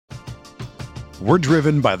We're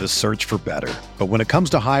driven by the search for better. But when it comes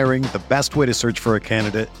to hiring, the best way to search for a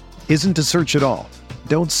candidate isn't to search at all.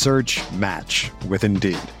 Don't search, match with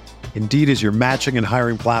Indeed. Indeed is your matching and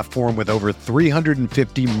hiring platform with over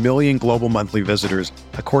 350 million global monthly visitors,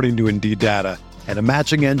 according to Indeed data, and a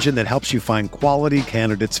matching engine that helps you find quality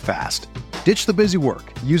candidates fast. Ditch the busy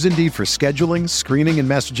work. Use Indeed for scheduling, screening, and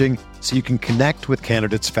messaging so you can connect with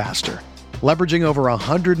candidates faster. Leveraging over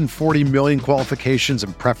 140 million qualifications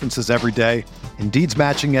and preferences every day, Indeed's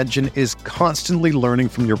matching engine is constantly learning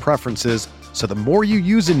from your preferences, so the more you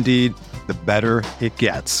use Indeed, the better it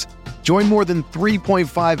gets. Join more than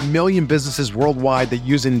 3.5 million businesses worldwide that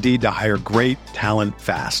use Indeed to hire great talent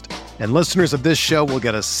fast. And listeners of this show will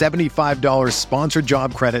get a $75 sponsored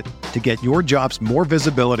job credit to get your jobs more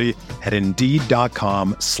visibility at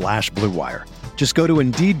Indeed.com/Blue Wire. Just go to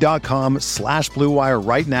Indeed.com/Blue Wire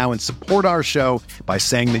right now and support our show by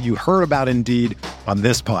saying that you heard about Indeed on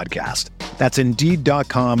this podcast. That's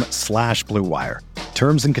Indeed.com/Blue Wire.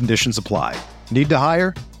 Terms and conditions apply. Need to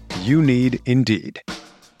hire? You need Indeed.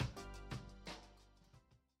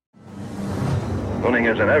 Winning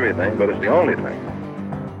isn't everything, but it's the only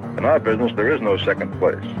thing. In our business, there is no second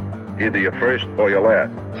place. Either you're first or you're last.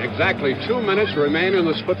 Exactly 2 minutes remain in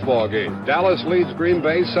this football game. Dallas leads Green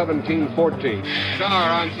Bay 17-14. Starr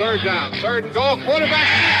on third down. Third and goal. Quarterback.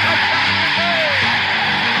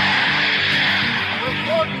 With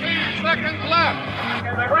 14 seconds left.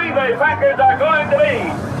 And the Green Bay Packers are going to be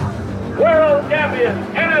world champions,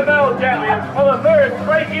 NFL champions for the third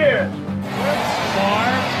straight year. Starr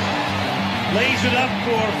lays it up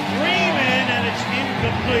for Freeman, and it's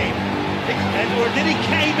incomplete. Or did he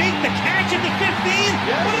make the catch at the 15?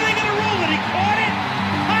 Yes. What are they going to rule it? He caught it?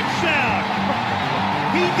 Touchdown!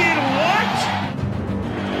 He did what?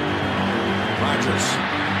 Rodgers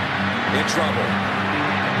in trouble.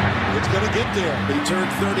 It's going to get there. He turned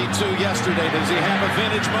 32 yesterday. Does he have a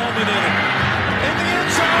vintage moment in it? In the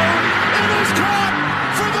end zone, it is caught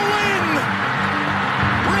for the win!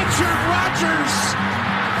 Richard Rodgers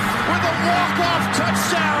with a walk-off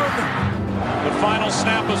touchdown. The final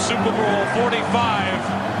snap of Super Bowl 45.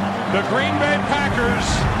 The Green Bay Packers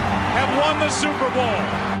have won the Super Bowl.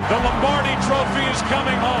 The Lombardi Trophy is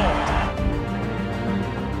coming home.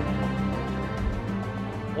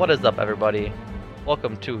 What is up, everybody?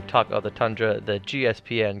 Welcome to Talk of the Tundra, the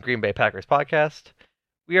GSPN Green Bay Packers podcast.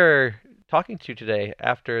 We are talking to you today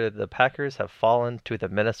after the Packers have fallen to the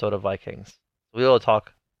Minnesota Vikings. We will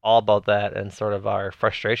talk all about that and sort of our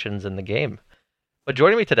frustrations in the game. But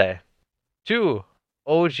joining me today, two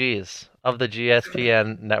OGs of the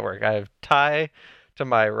GSPN network. I have Ty to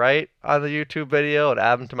my right on the YouTube video and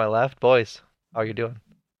Adam to my left. Boys, how are you doing?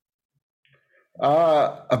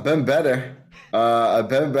 I've been better.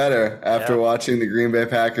 After watching the Green Bay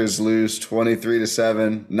Packers lose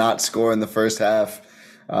 23-7, not score in the first half.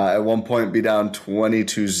 At one point be down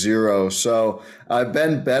 20-0. So I've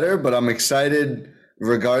been better, but I'm excited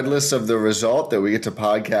regardless of the result that we get to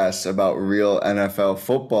podcast about real NFL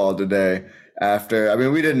football today.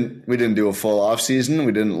 We didn't do a full off season.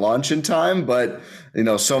 We didn't launch in time, but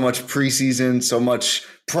so much preseason, so much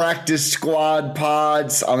practice squad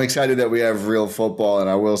pods. I'm excited that we have real football. And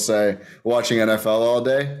I will say, watching NFL all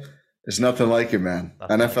day, there's nothing like it, man.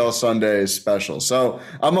 NFL Sunday is special. So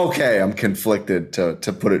I'm okay. I'm conflicted to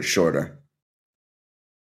put it shorter.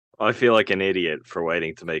 I feel like an idiot for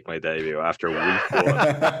waiting to make my debut after week one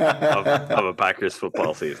of a Packers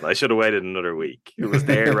football season. I should have waited another week. It was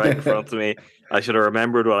there right in front of me. I should have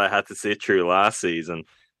remembered what I had to sit through last season,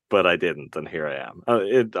 but I didn't, and here I am.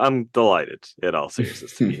 I'm delighted, in all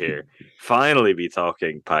seriousness, to be here. Finally be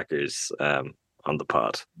talking Packers on the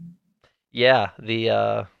pod. Yeah,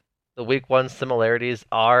 the week one similarities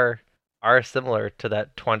are similar to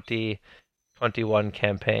that 2021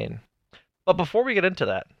 campaign. But before we get into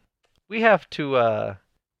that, we have to do a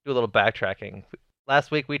little backtracking.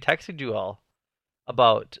 Last week, we texted you all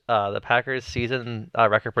about the Packers season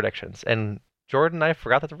record predictions, and Jordan and I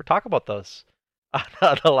forgot to talk about those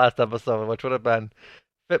on the last episode, which would have been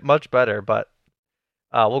fit much better. But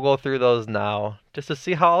we'll go through those now just to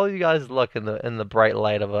see how all you guys look in the bright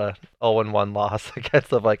light of a 0-1 loss against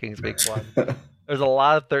the Vikings week one. There's a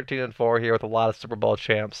lot of 13-4 here with a lot of Super Bowl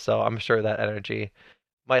champs, so I'm sure that energy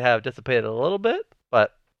might have dissipated a little bit,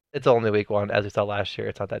 but it's only week one. As we saw last year,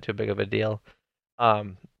 it's not that too big of a deal.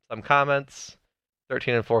 Some comments.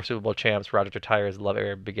 13-4 Super Bowl champs. Rodgers retires. Love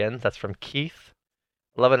era begins. That's from Keith.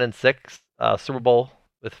 11-6 Super Bowl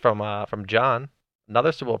from John.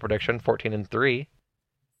 Another Super Bowl prediction. 14-3.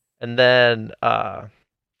 And then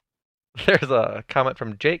there's a comment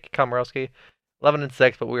from Jake Komorowski.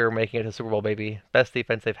 11-6, but we were making it to Super Bowl, baby. Best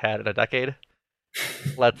defense they've had in a decade.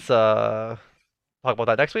 Let's talk about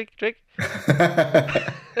that next week, Jake.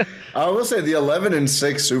 I will say the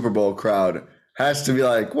 11-6 Super Bowl crowd has to be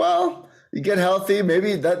like, well, you get healthy.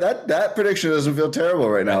 Maybe that prediction doesn't feel terrible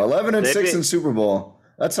right now. 11-6 in Super Bowl.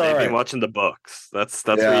 That's all right. They've been watching the Bucks. That's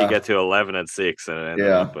where you get to 11-6 and end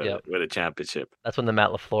up with a championship. That's when the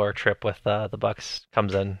Matt LaFleur trip with the Bucks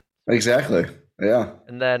comes in. Exactly. Yeah.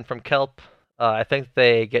 And then from Kelp, I think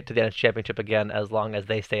they get to the NFC Championship again as long as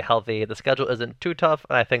they stay healthy. The schedule isn't too tough,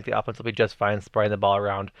 and I think the offense will be just fine spreading the ball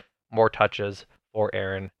around. More touches for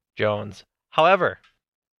Aaron Jones. However,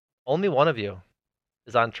 only one of you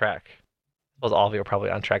is on track. Well, all of you are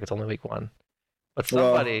probably on track. It's only week 1. But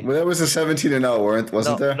somebody... Well, that was a 17-0,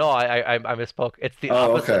 wasn't there? No, I misspoke. It's the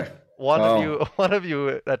opposite. Okay. One of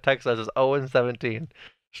you that texts us is 0-17.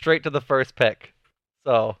 Straight to the first pick.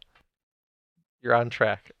 So... you're on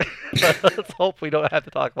track. Let's hope we don't have to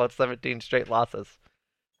talk about 17 straight losses.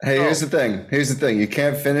 Hey, here's the thing. You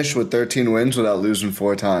can't finish with 13 wins without losing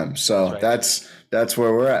 4 times. So that's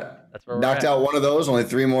where we're at. Knocked out one of those, only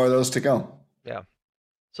 3 more of those to go. Yeah.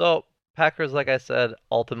 So Packers, like I said,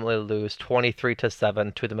 ultimately lose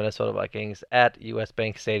 23-7 to the Minnesota Vikings at US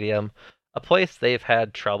Bank Stadium, a place they've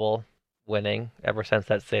had trouble winning ever since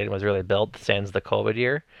that stadium was really built, sans the COVID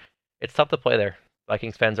year. It's tough to play there.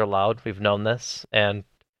 Vikings fans are loud. We've known this, and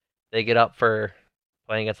they get up for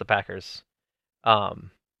playing against the Packers.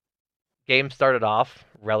 Game started off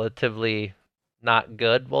relatively not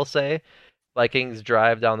good, we'll say. Vikings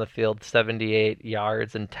drive down the field 78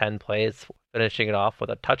 yards in 10 plays, finishing it off with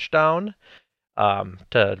a touchdown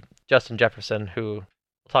to Justin Jefferson, who we'll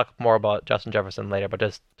talk more about Justin Jefferson later, but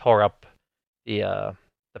just tore up the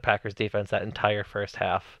Packers defense that entire first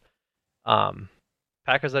half.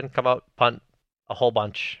 Packers then come out, punt a whole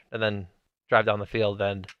bunch, and then drive down the field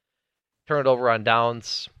and turn it over on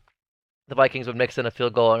downs. The Vikings would mix in a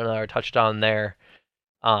field goal and another touchdown there,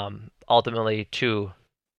 ultimately to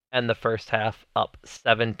end the first half up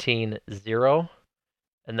 17-0.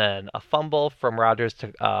 And then a fumble from Rodgers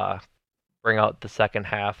to bring out the second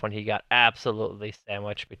half when he got absolutely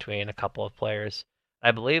sandwiched between a couple of players.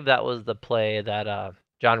 I believe that was the play that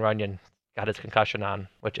John Runyon got his concussion on,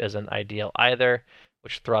 which isn't ideal either,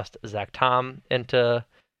 which thrust Zach Tom into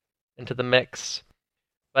the mix.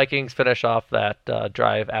 Vikings finish off that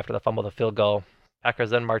drive after the fumble, the field goal.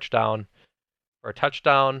 Packers then march down for a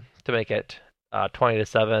touchdown to make it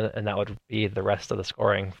 20-7, and that would be the rest of the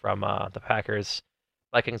scoring from the Packers.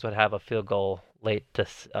 Vikings would have a field goal late to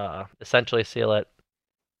essentially seal it,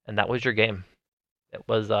 and that was your game. It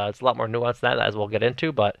was it's a lot more nuanced than that, as we'll get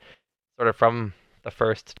into, but sort of from the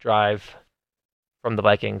first drive from the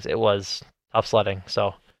Vikings, it was tough sledding.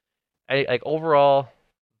 So, like overall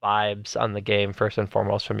vibes on the game first and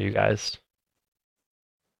foremost from you guys.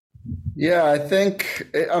 Yeah, I think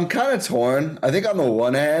I'm kind of torn. I think on the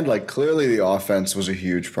one hand, like clearly the offense was a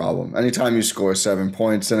huge problem. Anytime you score 7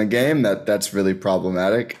 points in a game, that's really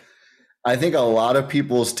problematic. I think a lot of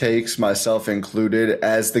people's takes, myself included,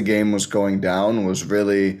 as the game was going down was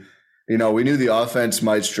really, we knew the offense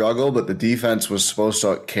might struggle, but the defense was supposed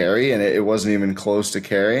to carry, and it wasn't even close to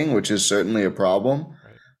carrying, which is certainly a problem.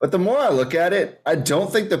 Right. But the more I look at it, I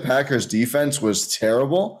don't think the Packers defense was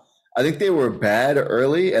terrible. I think they were bad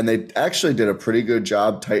early, and they actually did a pretty good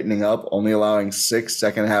job tightening up, only allowing 6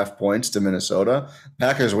 second half points to Minnesota.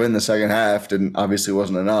 Packers win the second half, obviously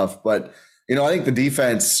wasn't enough. But, I think the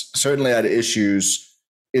defense certainly had issues,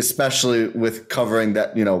 especially with covering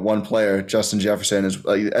that, one player, Justin Jefferson,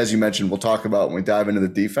 as you mentioned, we'll talk about when we dive into the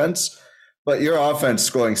defense. But your offense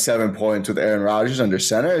scoring 7 points with Aaron Rodgers under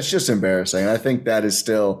center, it's just embarrassing. I think that is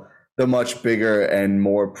still the much bigger and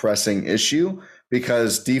more pressing issue.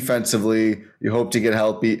 Because defensively, you hope to get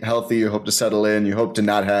healthy, you hope to settle in, you hope to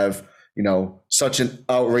not have, such an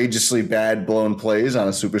outrageously bad blown plays on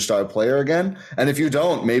a superstar player again. And if you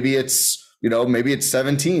don't, maybe it's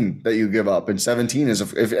 17 that you give up. And 17 is,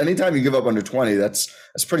 if anytime you give up under 20, that's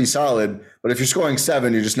pretty solid. But if you're scoring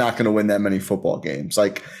 7, you're just not going to win that many football games.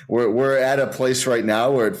 Like we're at a place right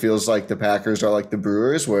now where it feels like the Packers are like the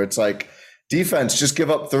Brewers, where it's like, defense, just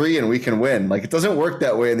give up 3 and we can win. Like, it doesn't work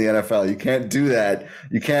that way in the NFL. You can't do that.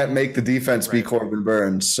 You can't make the defense be Corbin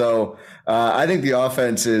Burns. So I think the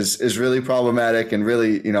offense is really problematic, and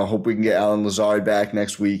really, hope we can get Alan Lazard back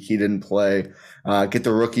next week. He didn't play. Get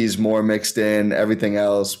the rookies more mixed in, everything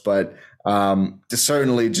else. But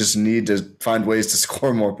certainly just need to find ways to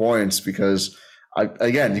score more points because,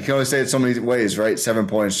 again, you can only say it so many ways, right? 7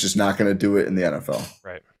 points just not going to do it in the NFL.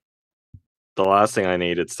 Right. The last thing I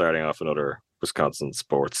needed starting off another Wisconsin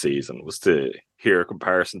sports season was to hear a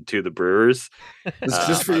comparison to the Brewers. It's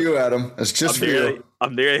just for you, Adam. It's just for you.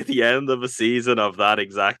 I'm near at the end of a season of that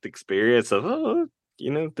exact experience of,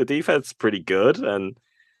 the defense is pretty good, and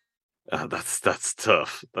that's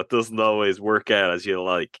tough. That doesn't always work out as you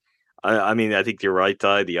like. I mean, I think you're right,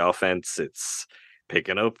 Ty. The offense, it's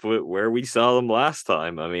picking up where we saw them last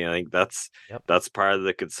time. I mean, I think that's part of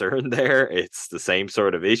the concern there. It's the same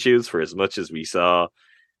sort of issues for as much as we saw.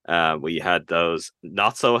 We had those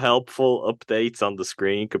not so helpful updates on the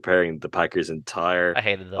screen comparing the Packers' entire I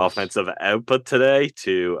hated those. offensive output today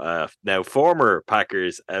to now former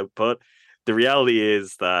Packers output. The reality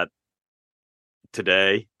is that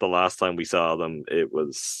today, the last time we saw them, it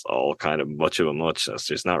was all kind of much of a muchness.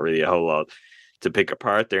 There's not really a whole lot to pick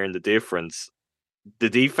apart there in the difference. The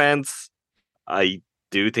defense, I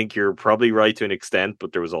do think you're probably right to an extent,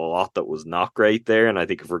 but there was a lot that was not great there. And I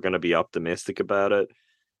think if we're going to be optimistic about it,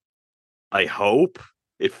 I hope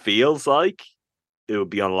it feels like it would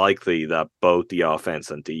be unlikely that both the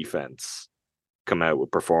offense and defense come out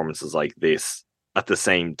with performances like this at the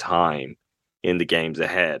same time in the games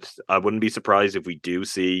ahead. I wouldn't be surprised if we do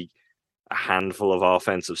see a handful of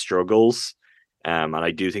offensive struggles. And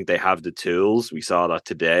I do think they have the tools. We saw that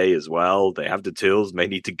today as well. They have the tools, may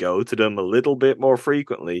need to go to them a little bit more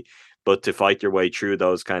frequently, but to fight their way through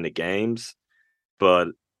those kind of games. But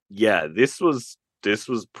yeah, this was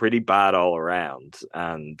pretty bad all around.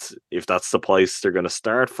 And if that's the place they're going to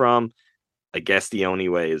start from, I guess the only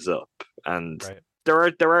way is up. And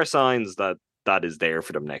there are signs that is there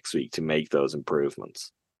for them next week to make those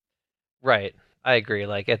improvements. Right. I agree.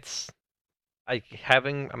 Like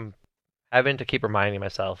I'm having to keep reminding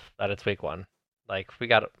myself that it's week 1. Like we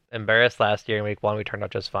got embarrassed last year in week 1, we turned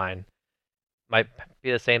out just fine. Might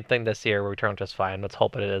be the same thing this year where we turned out just fine. Let's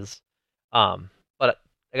hope it is. But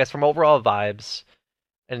I guess from overall vibes,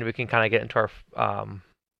 and we can kind of get into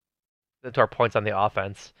our points on the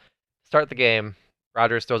offense. Start the game,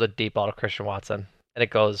 Rodgers throws a deep ball to Christian Watson, and it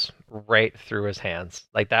goes right through his hands.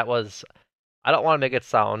 Like that was, I don't want to make it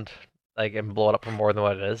sound like and blow it up for more than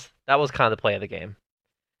what it is. That was kind of the play of the game.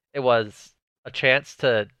 It was a chance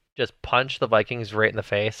to just punch the Vikings right in the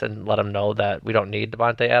face and let them know that we don't need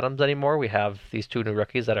Devontae Adams anymore. We have these 2 new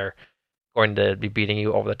rookies that are going to be beating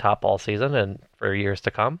you over the top all season and for years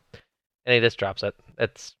to come. And he just drops it.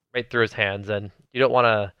 It's right through his hands, and you don't want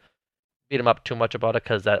to beat him up too much about it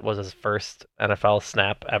because that was his first NFL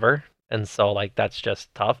snap ever. And so, like, that's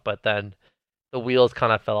just tough. But then the wheels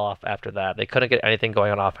kind of fell off after that. They couldn't get anything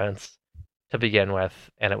going on offense to begin with,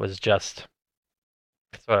 and it was just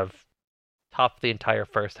sort of tough the entire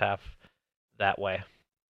first half that way.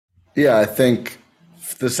 Yeah, I think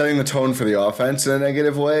the setting the tone for the offense in a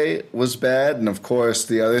negative way was bad. And, of course,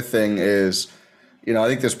 the other thing is, I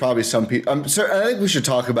think there's probably some people. I think we should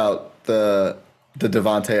talk about the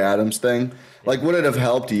Devontae Adams thing. Like, would it have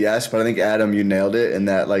helped? Yes, but I think, Adam, you nailed it in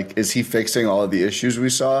that, like, is he fixing all of the issues we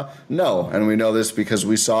saw? No, and we know this because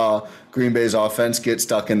we saw Green Bay's offense get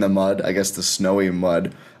stuck in the mud, I guess the snowy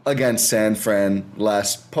mud, against San Fran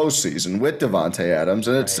last postseason with Devontae Adams,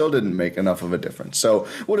 and it still didn't make enough of a difference. So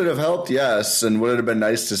would it have helped? Yes, and would it have been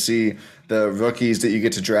nice to see the rookies that you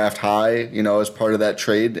get to draft high, as part of that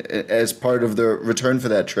trade, as part of the return for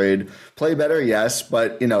that trade, play better? Yes,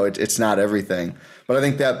 but, it's not everything. But I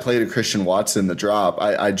think that play to Christian Watson, the drop,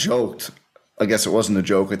 I joked, I guess it wasn't a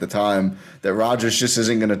joke at the time, that Rodgers just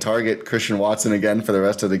isn't going to target Christian Watson again for the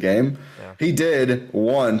rest of the game. Yeah. He did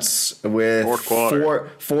once with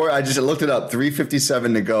four. I just looked it up,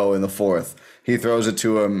 3:57 to go in the fourth. He throws it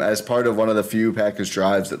to him as part of one of the few Packers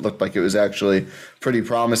drives that looked like it was actually pretty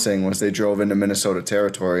promising once they drove into Minnesota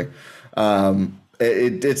territory.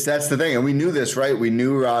 That's the thing, and we knew this, right? We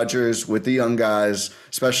knew Rodgers with the young guys,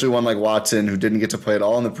 especially one like Watson who didn't get to play at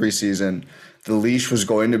all in the preseason. The leash was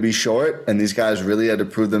going to be short, and these guys really had to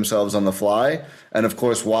prove themselves on the fly. And of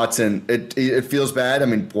course, Watson, it feels bad. I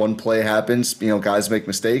mean, one play happens, guys make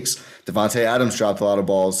mistakes. Devontae Adams dropped a lot of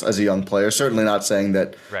balls as a young player. Certainly not saying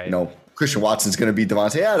that, Christian Watson's going to be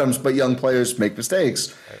Devontae Adams, but young players make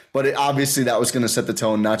mistakes. Right. But obviously that was going to set the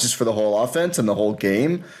tone not just for the whole offense and the whole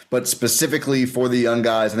game, but specifically for the young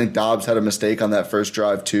guys. I think Dobbs had a mistake on that first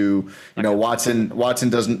drive too. Watson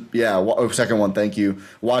doesn't. Second one. Thank you.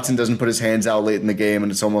 Watson doesn't put his hands out late in the game,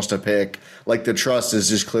 and it's almost a pick. Like the trust is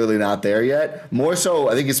just clearly not there yet. More so,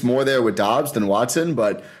 I think it's more there with Dobbs than Watson.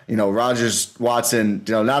 But Rodgers, Watson,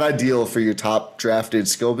 not ideal for your top drafted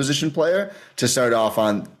skill position player to start off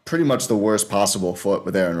on pretty much the worst possible foot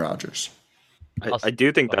with Aaron Rodgers. I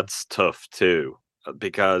do think that's tough too,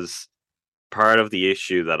 because part of the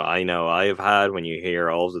issue that I know I have had when you hear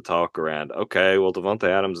all of the talk around, okay, well, Devontae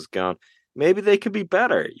Adams is gone. Maybe they could be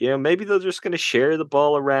better. Maybe they're just going to share the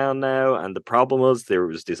ball around now. And the problem was there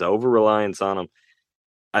was this over-reliance on him.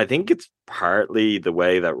 I think it's partly the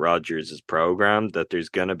way that Rodgers is programmed that there's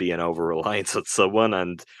going to be an over reliance on someone,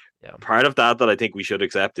 and part of that I think we should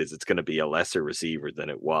accept is it's going to be a lesser receiver than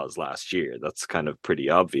it was last year. That's kind of pretty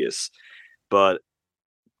obvious. But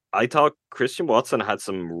I thought Christian Watson had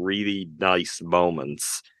some really nice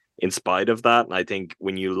moments in spite of that. And I think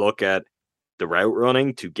when you look at the route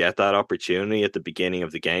running to get that opportunity at the beginning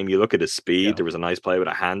of the game, you look at his speed. Yeah. There was a nice play with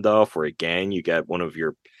a handoff where, again, you get one of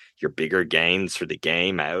your bigger gains for the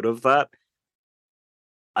game out of that.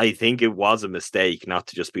 I think it was a mistake not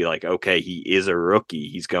to just be like, okay, he is a rookie.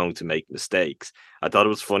 He's going to make mistakes. I thought it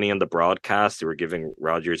was funny on the broadcast. They were giving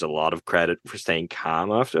Rodgers a lot of credit for staying calm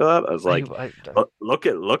after that. I was like,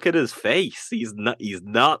 look at his face. He's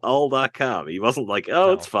not all that calm. He wasn't like,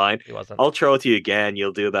 no, it's fine. He wasn't. I'll throw it to you again.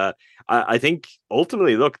 You'll do that. I think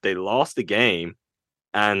ultimately, look, they lost the game,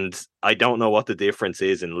 and I don't know what the difference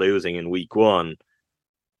is in losing in week 1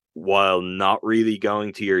 while not really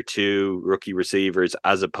going to your 2 rookie receivers,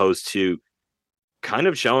 as opposed to kind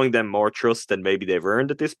of showing them more trust than maybe they've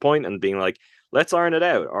earned at this point and being like, let's iron it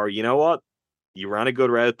out. Or, you know what? You ran a good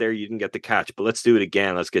route there. You didn't get the catch, but let's do it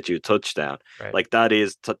again. Let's get you a touchdown. Right. Like that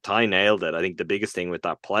is, Ty nailed it. I think the biggest thing with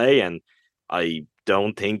that play, and I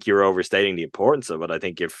don't think you're overstating the importance of it. I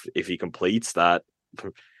think if he completes that,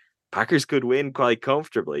 Packers could win quite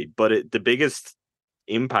comfortably, but the biggest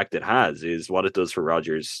impact it has is what it does for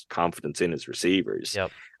Rodgers' confidence in his receivers.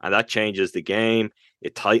 Yep. And that changes the game.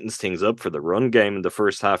 It tightens things up for the run game in the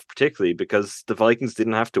first half, particularly because the Vikings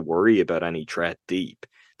didn't have to worry about any threat deep.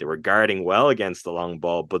 They were guarding well against the long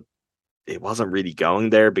ball, but it wasn't really going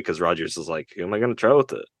there because Rodgers was like, who am I going to throw it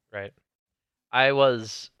to? Right. I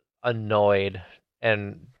was annoyed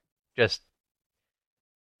and just,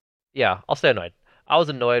 I'll say annoyed. I was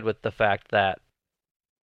annoyed with the fact that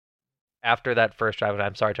after that first drive, and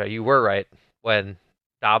I'm sorry, Ty, you were right, when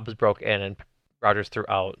Dobbs broke in and Rodgers threw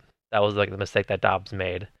out, that was like the mistake that Dobbs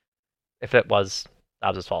made. If it was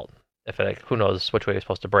Dobbs' fault. Who knows which way he's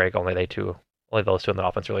supposed to break, only those two in the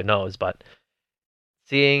offense really knows, but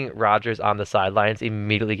seeing Rodgers on the sidelines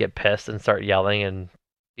immediately get pissed and start yelling and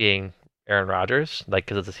being Aaron Rodgers, like,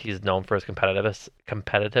 because he's known for his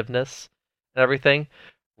competitiveness and everything,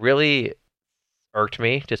 really irked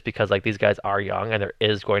me, just because like these guys are young and there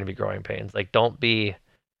is going to be growing pains. Like, don't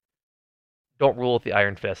rule with the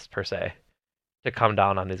iron fist per se to come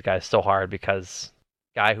down on these guys so hard, because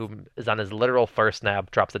guy who is on his literal first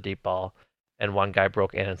snap drops a deep ball and one guy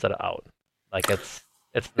broke in instead of out. Like, it's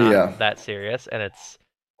not that serious, and it's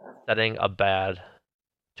setting a bad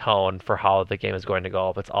tone for how the game is going to go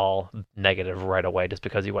if it's all negative right away just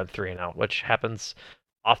because you went 3 and out, which happens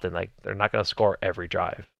often. Like, they're not going to score every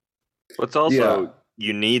drive. But it's also,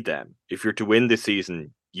 you need them. If you're to win this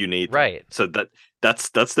season, you need them. Right. So that's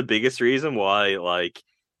the biggest reason why, like,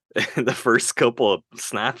 the first couple of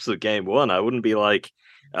snaps of game 1, I wouldn't be like,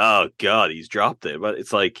 oh God, he's dropped it. But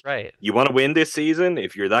it's like, right, you want to win this season.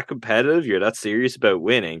 If you're that competitive, you're that serious about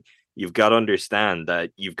winning, you've got to understand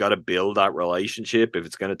that you've got to build that relationship. If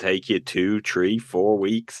it's going to take you 2, 3, 4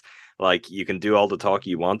 weeks, like, you can do all the talk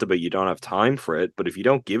you want, but you don't have time for it. But if you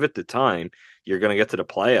don't give it the time, you're going to get to the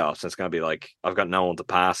playoffs and it's going to be like, I've got no one to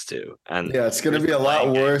pass to. And it's going to be a lot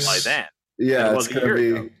worse by then. Yeah, it's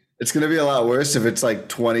going to be a lot worse if it's like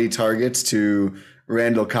 20 targets to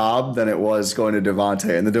Randall Cobb than it was going to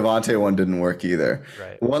Devontae. And the Devontae one didn't work either.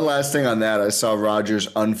 Right. One last thing on that, I saw Rodgers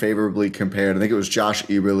unfavorably compared. I think it was Josh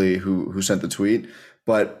Eberly who sent the tweet.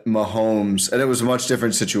 But Mahomes, and it was a much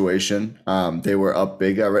different situation. They were up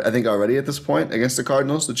big, I think, already at this point against the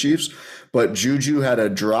Cardinals, the Chiefs. But Juju had a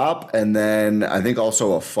drop and then I think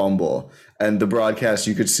also a fumble. And the broadcast,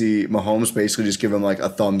 you could see Mahomes basically just give him like a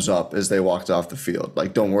thumbs up as they walked off the field.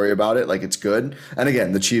 Like, don't worry about it. Like, it's good. And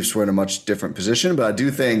again, the Chiefs were in a much different position. But I do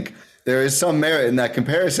think there is some merit in that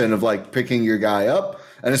comparison of like picking your guy up.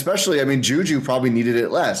 And especially, I mean, Juju probably needed it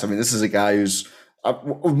less. I mean, this is a guy who's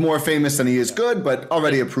more famous than he is good, but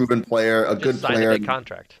already a proven player, a good player. A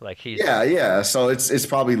contract, like he's So it's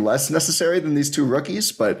probably less necessary than these 2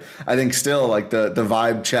 rookies, but I think still like the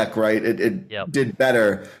vibe check, right? It did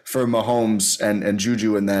better for Mahomes and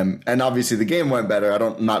Juju and them, and obviously the game went better.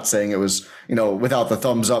 I'm not saying it was, without the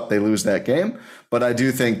thumbs up they lose that game, but I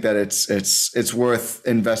do think that it's worth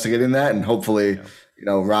investigating that, and hopefully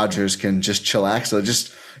Rodgers can just chillax. So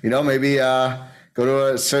just maybe go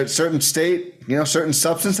to a certain state, certain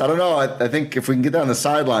substance. I don't know. I think if we can get that on the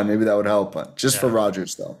sideline, maybe that would help. But just for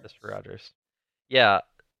Rodgers, though. Just for Rodgers. Yeah,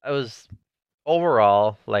 I was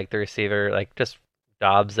overall like the receiver, like just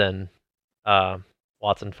Dobbs and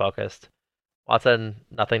Watson focused. Watson,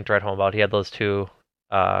 nothing to write home about. He had those 2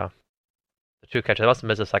 catches. I must have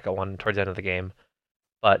missed the second one towards the end of the game.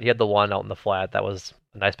 but he had the one out in the flat that was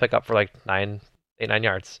a nice pickup for like 9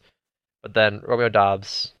 yards. But then Romeo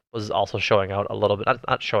Dobbs was also showing out a little bit,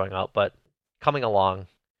 not showing out, but coming along,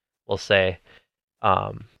 we'll say,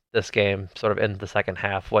 this game sort of in the second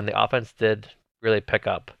half when the offense did really pick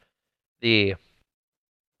up. He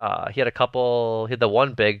had the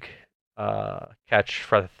one big catch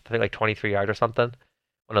for I think like 23 yards or something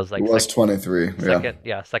when it was like 23. Second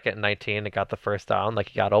and 19. It got the first down. Like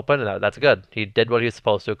he got open, and that's good. He did what he was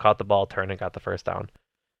supposed to. Caught the ball, turned, and got the first down.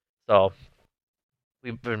 So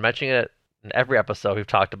we've been mentioning it in every episode. We've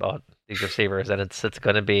talked about these receivers, and it's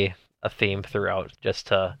going to be a theme throughout, just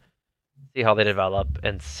to see how they develop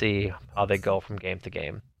and see how they go from game to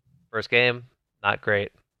game. First game, not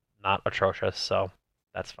great, not atrocious, so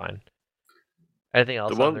that's fine. Anything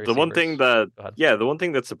else? The one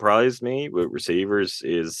thing that surprised me with receivers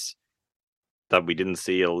is that we didn't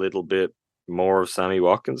see a little bit more of Sammy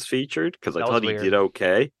Watkins featured, because I thought he did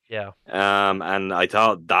okay. Yeah. And I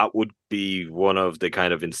thought that would be one of the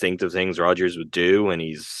kind of instinctive things Rodgers would do when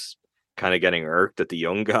he's kind of getting irked that the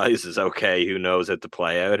young guys is okay, who knows how to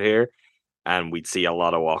play out here. And we'd see a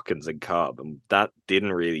lot of Watkins and Cobb. And that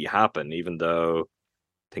didn't really happen, even though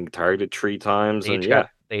I think targeted 3 times. They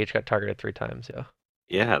each got targeted 3 times, yeah.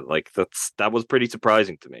 Yeah, like that was pretty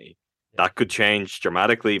surprising to me. Yeah. That could change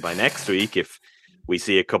dramatically by next week if we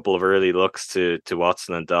see a couple of early looks to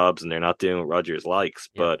Watson and Dobbs and they're not doing what Rodgers likes.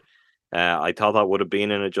 Yeah. But I thought that would have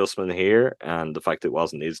been an adjustment here, and the fact it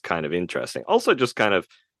wasn't is kind of interesting. Also, just kind of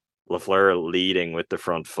LaFleur leading with the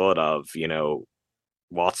front foot of,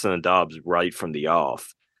 Watson and Dobbs right from the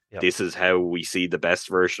off. Yep. This is how we see the best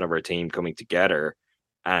version of our team coming together,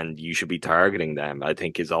 and you should be targeting them, I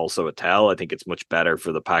think, is also a tell. I think it's much better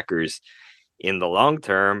for the Packers in the long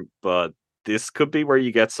term, but this could be where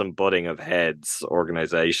you get some butting of heads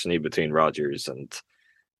organizationally between Rodgers and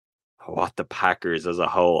what the Packers as a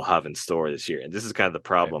whole have in store this year. And this is kind of the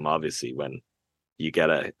problem, right, obviously, when you get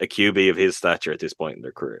a QB of his stature at this point in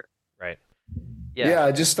their career. Right. Yeah,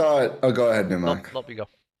 I just thought... Oh, go ahead, Mark. Nope, you go.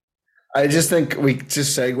 I just think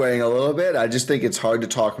just segueing a little bit, I just think it's hard to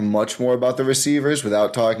talk much more about the receivers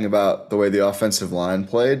without talking about the way the offensive line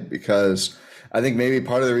played, because I think maybe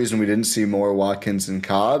part of the reason we didn't see more Watkins and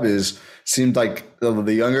Cobb seemed like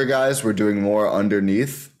the younger guys were doing more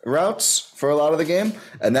underneath routes for a lot of the game,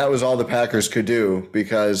 and that was all the Packers could do,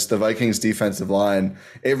 because the Vikings defensive line,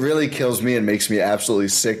 it really kills me and makes me absolutely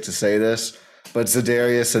sick to say this, but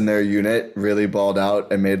Za'Darius and their unit really balled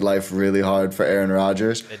out and made life really hard for Aaron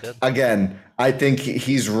Rodgers. They did. Again, I think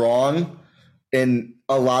he's wrong in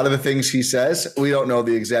a lot of the things he says. We don't know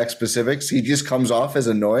the exact specifics. He just comes off as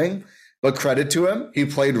annoying, but credit to him. He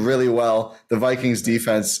played really well. The Vikings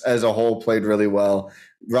defense as a whole played really well.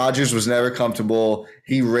 Rodgers was never comfortable.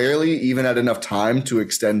 He rarely even had enough time to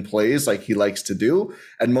extend plays like he likes to do.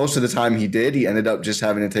 And most of the time he did, he ended up just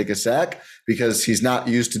having to take a sack because he's not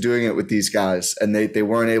used to doing it with these guys. And they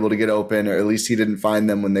weren't able to get open, or at least he didn't find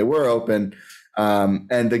them when they were open.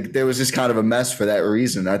 There was just kind of a mess for that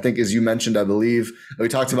reason. I think, as you mentioned, I believe we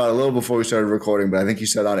talked about it a little before we started recording, but I think you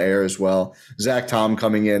said on air as well, Zach Tom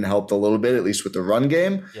coming in helped a little bit, at least with the run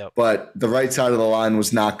game. Yep. But the right side of the line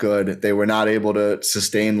was not good. They were not able to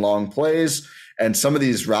sustain long plays. And some of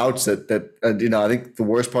these routes I think the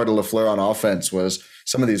worst part of LaFleur on offense was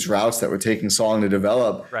some of these routes that were taking so long to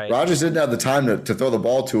develop. Right. Rodgers didn't have the time to throw the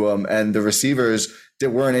ball to him, and the receivers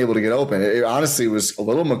weren't able to get open. It honestly was a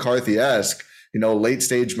little McCarthy-esque. Late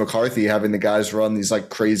stage McCarthy having the guys run these like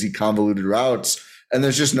crazy convoluted routes, and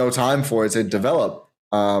there's just no time for it to develop.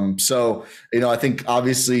 I think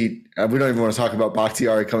obviously we don't even want to talk about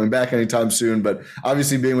Bakhtiari coming back anytime soon, but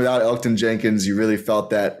obviously being without Elgton Jenkins, you really felt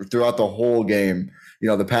that throughout the whole game.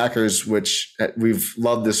 The Packers, which we've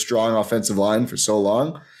loved this strong offensive line for so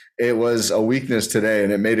long, it was a weakness today,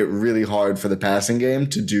 and it made it really hard for the passing game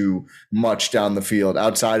to do much down the field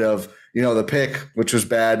outside of the pick, which was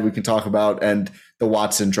bad, we can talk about, and the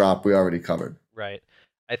Watson drop we already covered. Right.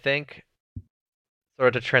 I think,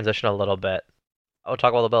 sort of to transition a little bit, I'll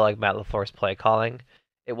talk a little bit like Matt LaFleur's play calling.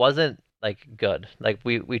 It wasn't good.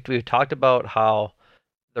 We've talked about how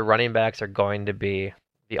the running backs are going to be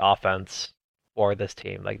the offense for this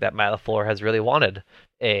team. That Matt LaFleur has really wanted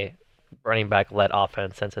a running back led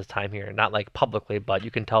offense since his time here. Not publicly, but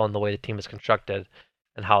you can tell in the way the team is constructed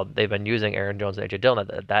and how they've been using Aaron Jones and AJ Dillon,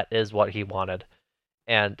 that is what he wanted.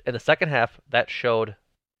 And in the second half, that showed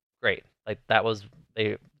great.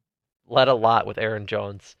 They led a lot with Aaron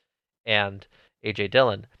Jones and AJ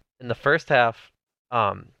Dillon. In the first half,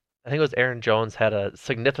 I think it was Aaron Jones had a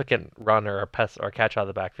significant run or a pass or a catch out of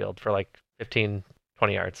the backfield for 15,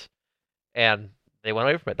 20 yards. And they went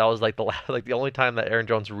away from it. That was like like the only time that Aaron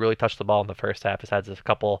Jones really touched the ball in the first half. Has had a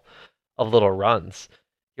couple of little runs.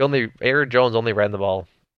 Aaron Jones only ran the ball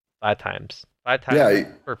 5 times. Yeah,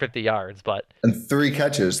 for 50 yards, but and 3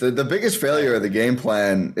 catches. The biggest failure of the game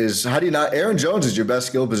plan is how do you not? Aaron Jones is your best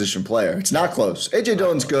skill position player. It's not close. AJ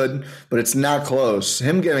Dillon's good, but it's not close.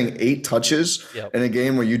 Him getting 8 touches in a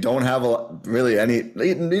game where you don't have really any,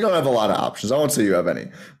 you don't have a lot of options. I won't say you have any,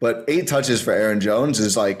 but 8 touches for Aaron Jones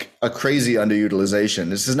is like a crazy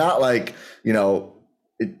underutilization. This is not like,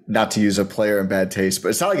 not to use a player in bad taste, but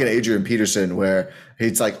it's not like an Adrian Peterson where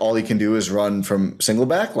he's like all he can do is run from single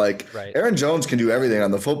back. Like Aaron Jones can do everything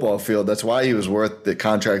on the football field. That's why he was worth the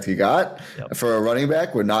contract he got for a running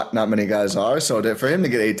back, where not many guys are. So for him to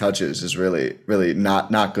get 8 touches is really, really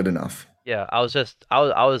not good enough. Yeah, I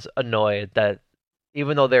was annoyed that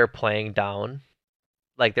even though they're playing down,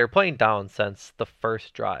 like they're playing down since the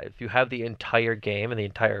first drive. You have the entire game and the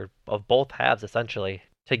entire of both halves essentially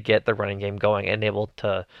to get the running game going and able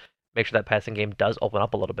to make sure that passing game does open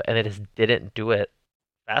up a little bit, and they just didn't do it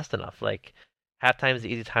fast enough. Like halftime is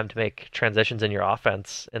the easy time to make transitions in your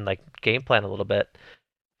offense and like game plan a little bit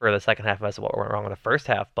for the second half as to what went wrong in the first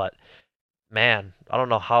half. But man, I don't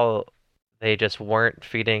know how they just weren't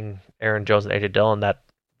feeding Aaron Jones and AJ Dillon that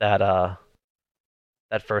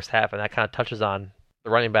first half, and that kind of touches on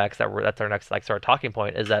the running backs that's our next like sort of talking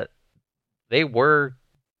point, is that they were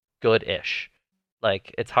good-ish.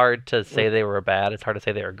 Like, it's hard to say they were bad. It's hard to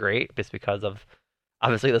say they were great just because of,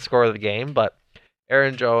 obviously, the score of the game. But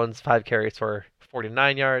Aaron Jones, 5 carries for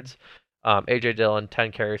 49 yards. A.J. Dillon,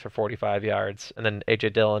 10 carries for 45 yards. And then A.J.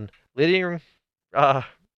 Dillon, leading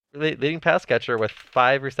pass catcher with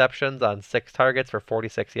 5 receptions on 6 targets for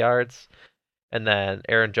 46 yards. And then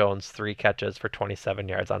Aaron Jones, 3 catches for 27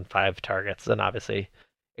 yards on 5 targets. And obviously,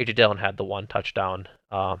 A.J. Dillon had the 1 touchdown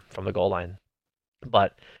from the goal line.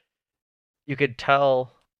 But you could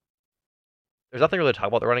tell there's nothing really to talk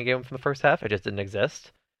about the running game from the first half. It just didn't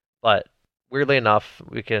exist. But weirdly enough,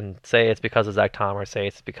 we can say it's because of Zach Tom or say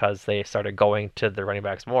it's because they started going to the running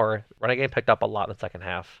backs more. Running game picked up a lot in the second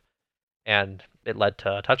half, and it led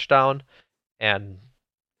to a touchdown. And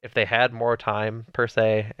if they had more time, per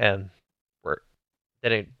se, and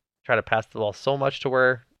didn't try to pass the ball so much to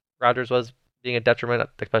where Rodgers was being a detriment,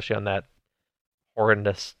 especially on that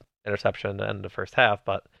horrendous interception in the first half.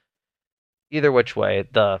 But either which way,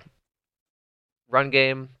 the run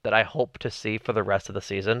game that I hope to see for the rest of the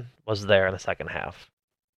season was there in the second half.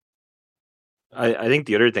 I think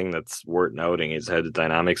the other thing that's worth noting is how the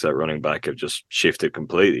dynamics at running back have just shifted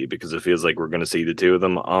completely, because it feels like we're going to see the two of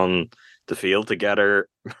them on the field together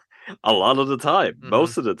a lot of the time,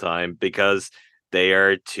 most of the time, because they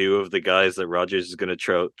are two of the guys that Rodgers is going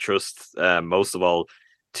to trust most of all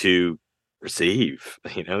to receive,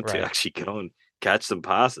 to actually go and catch some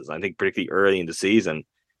passes. I think particularly early in the season,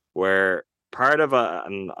 where part of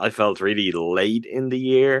and I felt really late in the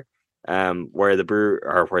year, where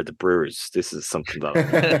the Brewers, this is something that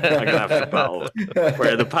I'm gonna have to battle with,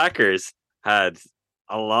 where the Packers had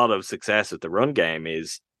a lot of success with the run game,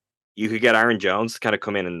 is you could get Aaron Jones to kind of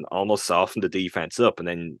come in and almost soften the defense up, and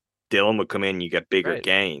then Dillon would come in and you get bigger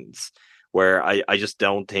gains, where I just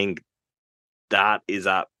don't think that is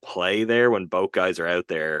at play there when both guys are out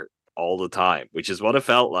there all the time, which is what it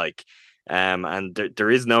felt like. And there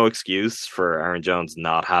is no excuse for Aaron Jones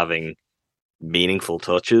not having meaningful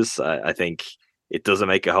touches. I think it doesn't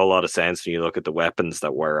make a whole lot of sense when you look at the weapons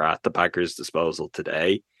that were at the Packers' disposal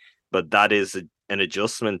today. But that is an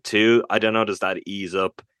adjustment too. I don't know, does that ease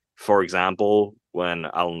up, for example, when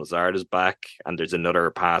Allen Lazard is back and there's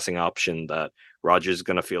another passing option that Rodgers is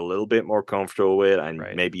going to feel a little bit more comfortable with, and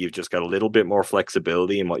maybe you've just got a little bit more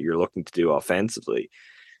flexibility in what you're looking to do offensively.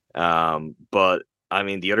 But I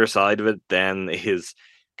mean, the other side of it then is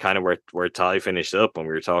kind of where Ty finished up when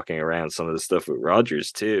we were talking around some of the stuff with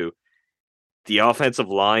Rodgers too. The offensive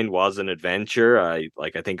line was an adventure. I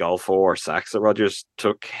think all 4 sacks that Rodgers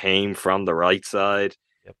took came from the right side.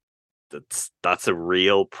 Yep. That's a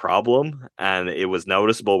real problem, and it was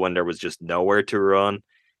noticeable when there was just nowhere to run.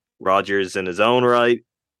 Rodgers in his own right,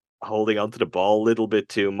 holding onto the ball a little bit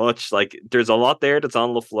too much. Like, there's a lot there that's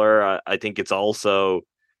on LaFleur. I think it's also,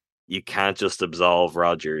 you can't just absolve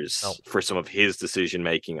Rodgers for some of his decision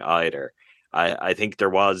making either. I think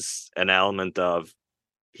there was an element of,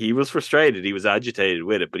 he was frustrated, he was agitated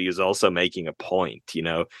with it, but he was also making a point.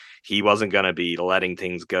 He wasn't going to be letting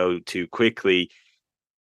things go too quickly,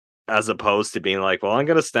 as opposed to being like, well, I'm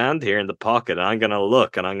going to stand here in the pocket and I'm going to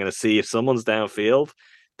look and I'm going to see if someone's downfield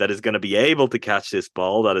that is going to be able to catch this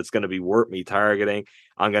ball, that it's going to be worth me targeting.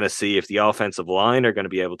 I'm going to see if the offensive line are going to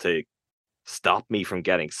be able to stop me from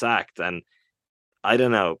getting sacked. And I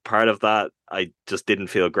don't know, part of that, I just didn't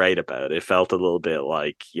feel great about it. It felt a little bit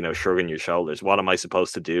like, shrugging your shoulders. What am I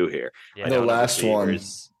supposed to do here? Yeah. I The don't know last one.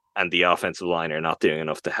 and the offensive line are not doing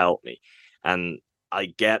enough to help me. And I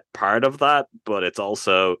get part of that, but it's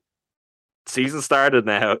also season started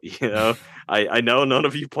now. I know none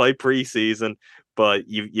of you play preseason, but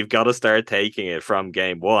you've got to start taking it from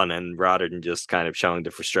game one, and rather than just kind of showing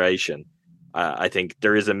the frustration. I think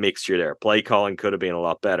there is a mixture there. Play calling could have been a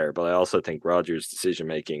lot better, but I also think Rodgers' decision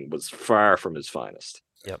making was far from his finest.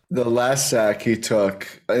 Yep. The last sack he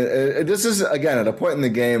took, this is, again, at a point in the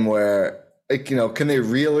game where, can they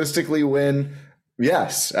realistically win?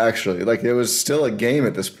 Yes, actually. Like, it was still a game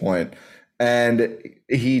at this point. And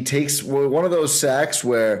he takes one of those sacks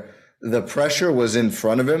where the pressure was in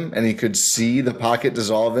front of him and he could see the pocket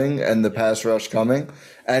dissolving and the pass rush coming.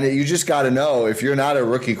 And you just got to know, if you're not a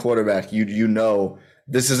rookie quarterback, you know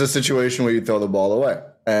this is a situation where you throw the ball away.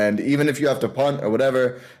 And even if you have to punt or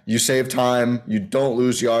whatever, you save time, you don't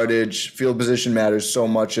lose yardage. Field position matters so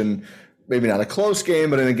much in maybe not a close game,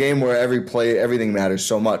 but in a game where every play, everything matters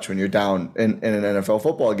so much when you're down in an NFL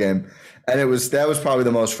football game. And that was probably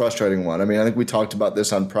the most frustrating one. I mean, I think we talked about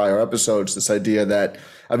this on prior episodes, this idea that,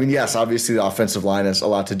 yes, obviously the offensive line has a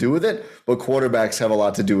lot to do with it, but quarterbacks have a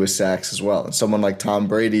lot to do with sacks as well. And someone like Tom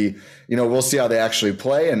Brady, we'll see how they actually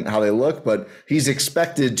play and how they look, but he's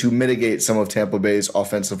expected to mitigate some of Tampa Bay's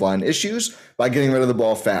offensive line issues by getting rid of the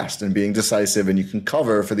ball fast and being decisive, and you can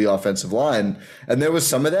cover for the offensive line. And there was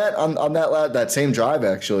some of that on that same drive,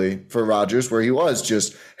 actually, for Rodgers, where he was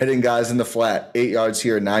just hitting guys in the flat, 8 yards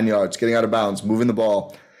here, 9 yards, getting out of bounds, moving the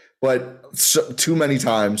ball. But too many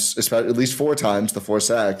times, especially at least 4 times, the 4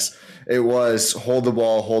 sacks, it was hold the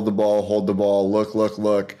ball, hold the ball, hold the ball,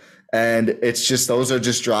 look. And it's just, those are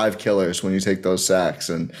just drive killers when you take those sacks,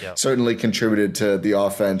 and certainly contributed to the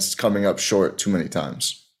offense coming up short too many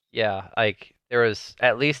times. Yeah, like there was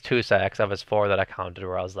at least 2 sacks of his 4 that I counted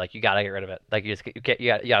where I was like, you gotta get rid of it. Like you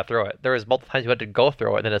gotta throw it. There was multiple times you had to go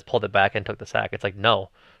throw it and then just pulled it back and took the sack. It's like, no,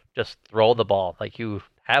 just throw the ball. Like you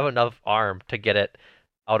have enough arm to get it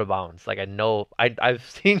out of bounds. Like I know I've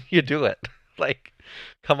seen you do it. Like,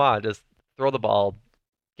 come on, just throw the ball,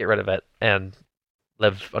 get rid of it, and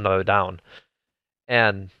live another down.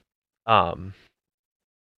 And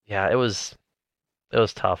yeah, it was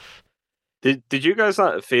tough. Did you guys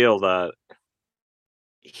not feel that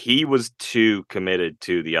he was too committed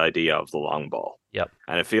to the idea of the long ball? Yep.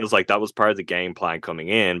 And it feels like that was part of the game plan coming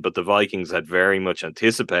in, but the Vikings had very much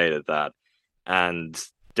anticipated that, and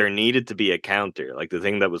there needed to be a counter. Like the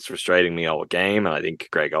thing that was frustrating me all game, and I think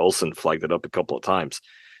Greg Olsen flagged it up a couple of times,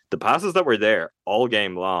 the passes that were there all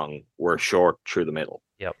game long were short through the middle.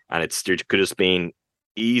 Yep. And there could have been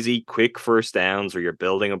easy, quick first downs where you're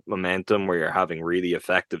building up momentum, where you're having really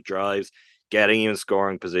effective drives, getting you in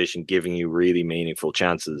scoring position, giving you really meaningful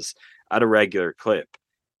chances at a regular clip.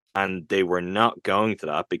 And they were not going to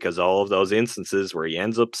that, because all of those instances where he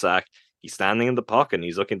ends up sacked, he's standing in the pocket and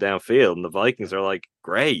he's looking downfield, and the Vikings are like,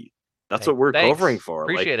 great, that's what we're covering for.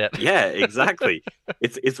 Appreciate it. Yeah, exactly.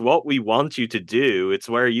 It's what we want you to do. It's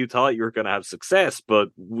where you thought you were going to have success, but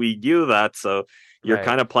we knew that, so you're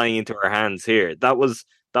kind of playing into our hands here. That was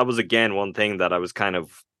again one thing that I was kind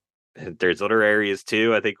of. There's other areas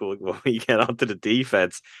too. I think when we get onto the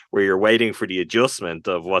defense, where you're waiting for the adjustment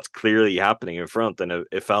of what's clearly happening in front, and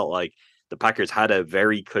it felt like the Packers had a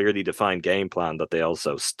very clearly defined game plan that they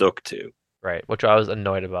also stuck to. Right, which I was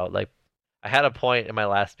annoyed about. Like, I had a point in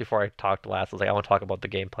my before I talked last, I was like, I want to talk about the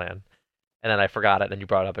game plan. And then I forgot it, and you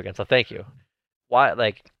brought it up again, so thank you. Why,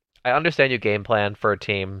 like, I understand you game plan for a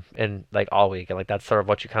team in, like, all week, and, like, that's sort of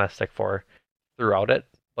what you kind of stick for throughout it.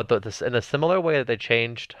 But in a similar way that they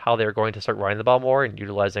changed how they were going to start running the ball more and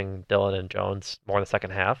utilizing Dillon and Jones more in the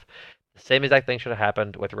second half, the same exact thing should have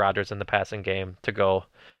happened with Rodgers in the passing game, to go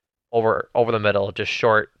over the middle, just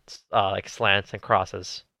short, like slants and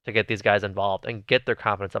crosses, to get these guys involved and get their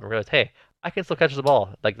confidence up and realize, hey, I can still catch the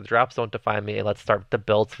ball. Like, the drops don't define me, and let's start to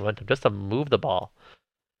build some momentum just to move the ball.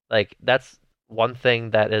 Like, that's one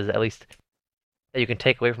thing that is, at least, that you can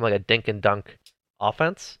take away from like a dink and dunk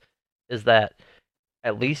offense, is that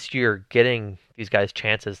at least you're getting these guys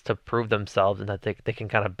chances to prove themselves, and that they can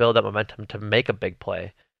kind of build up momentum to make a big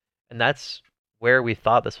play. And that's where we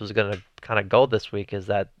thought this was going to kind of go this week, is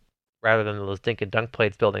that rather than those dink and dunk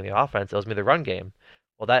plays building the offense, it was going to be the run game.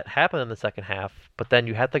 Well, that happened in the second half, but then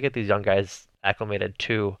you had to get these young guys acclimated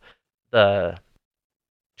to the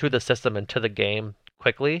system and to the game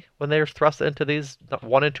quickly when they were thrust into these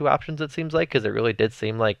 1 and 2 options, it seems like, because it really did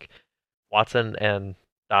seem like Watson and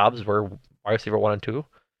Dobbs were wide receiver 1 and 2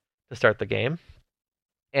 to start the game.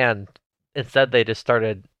 And instead they just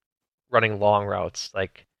started running long routes,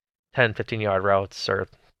 like 10, 15-yard routes, or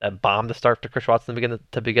that bomb to start to Chris Watson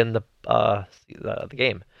to begin the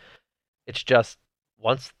game. It's just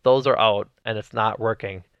once those are out and it's not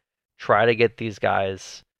working, try to get these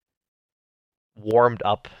guys warmed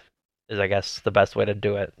up is I guess the best way to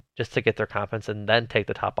do it, just to get their confidence and then take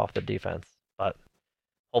the top off the defense. But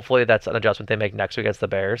hopefully that's an adjustment they make next week against the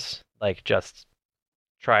Bears. Like just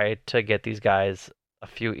try to get these guys a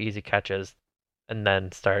few easy catches and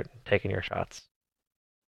then start taking your shots.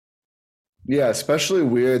 Yeah, especially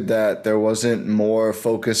weird that there wasn't more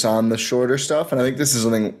focus on the shorter stuff. And I think this is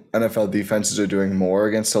something NFL defenses are doing more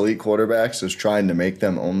against elite quarterbacks, is trying to make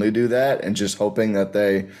them only do that and just hoping that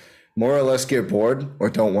they more or less get bored or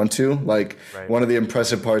don't want to. Like one of the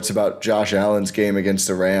impressive parts about Josh Allen's game against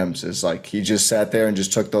the Rams is like he just sat there and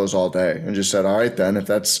just took those all day and just said, all right, then if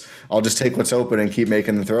that's, I'll just take what's open and keep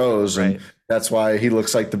making the throws. Right. And that's why he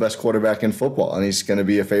looks like the best quarterback in football. And he's going to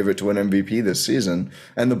be a favorite to win MVP this season.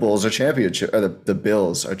 And the Bulls are championship, or the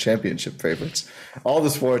Bills are championship favorites. All the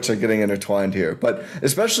sports are getting intertwined here, but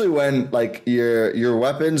especially when like your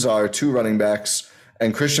weapons are two running backs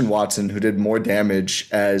and Christian Watson, who did more damage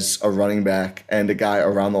as a running back and a guy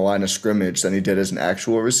around the line of scrimmage than he did as an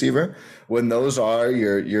actual receiver. When those are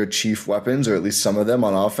your chief weapons, or at least some of them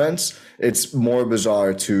on offense, it's more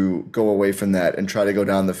bizarre to go away from that and try to go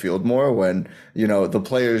down the field more when, you know, the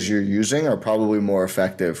players you're using are probably more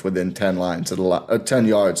effective within 10 yards of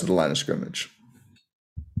the line of scrimmage.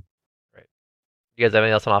 Right. You guys have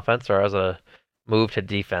anything else on offense, or as a move to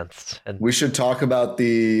defense? And we should talk about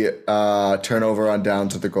the turnover on down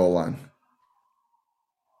to the goal line.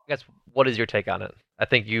 I guess, what is your take on it? I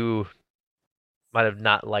think you might have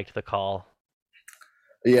not liked the call.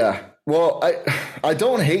 Yeah. Well, I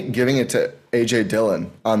don't hate giving it to A.J.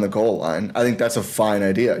 Dillon on the goal line. I think that's a fine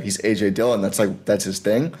idea. He's A.J. Dillon. That's his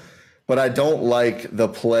thing. But I don't like the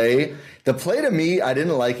play. The play to me, I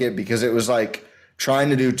didn't like it because it was like trying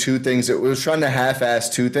to do two things. It was trying to half-ass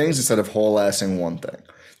two things instead of whole-assing one thing.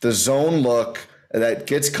 The zone look that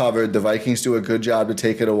gets covered, the Vikings do a good job to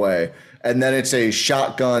take it away. And then it's a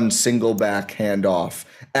shotgun single back handoff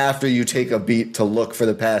after you take a beat to look for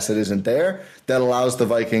the pass that isn't there, that allows the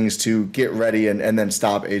Vikings to get ready and then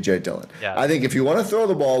stop A.J. Dillon. Yeah. I think if you want to throw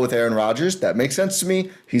the ball with Aaron Rodgers, that makes sense to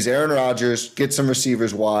me. He's Aaron Rodgers, get some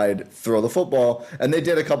receivers wide, throw the football. And they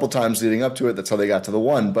did a couple times leading up to it. That's how they got to the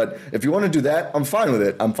one. But if you want to do that, I'm fine with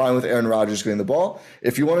it. I'm fine with Aaron Rodgers getting the ball.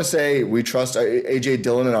 If you want to say we trust A.J.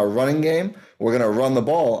 Dillon in our running game, we're going to run the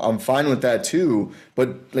ball, I'm fine with that too.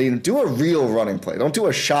 But do a real running play. Don't do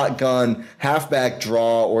a shotgun, halfback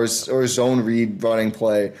draw, or zone read running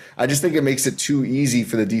play. I just think it makes it too easy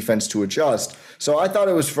for the defense to adjust. So I thought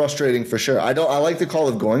it was frustrating for sure. I like the call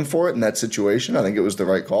of going for it in that situation. I think it was the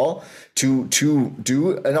right call to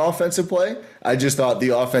do an offensive play. I just thought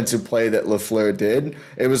the offensive play that LaFleur did,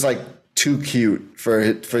 it was like too cute for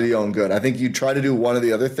the own good. I think you try to do one or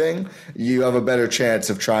the other thing, you have a better chance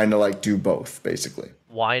of trying to like do both, basically.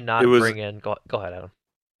 Why not bring in? Go ahead, Adam.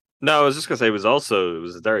 No, I was just gonna say it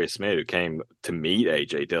was Darius Smith who came to meet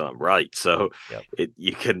AJ Dillon, right? So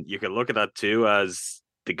you can look at that too as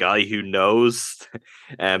the guy who knows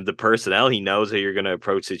the personnel. He knows how you're going to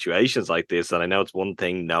approach situations like this. And I know it's one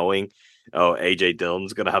thing knowing, oh, AJ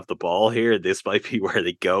Dillon's going to have the ball here. This might be where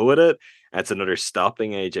they go with it. That's another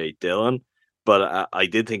stopping AJ Dillon. But I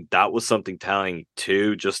did think that was something telling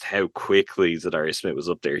too, just how quickly Zadarius Smith was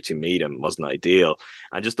up there to meet him wasn't ideal.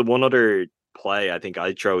 And just the one other play I think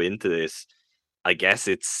I'd throw into this, I guess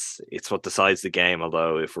it's what decides the game,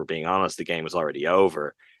 although if we're being honest, the game was already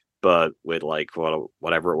over. But with like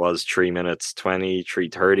whatever it was, 3 minutes 20,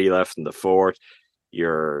 3:30 left in the fourth,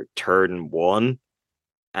 you're 3rd and 1,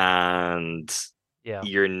 and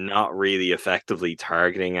you're not really effectively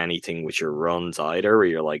targeting anything with your runs either, where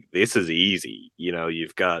you're like, this is easy. You know,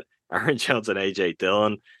 you've got Aaron Jones and AJ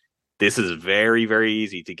Dillon. This is very, very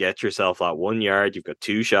easy to get yourself that 1 yard. You've got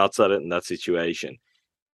 2 shots at it in that situation.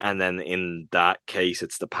 And then in that case,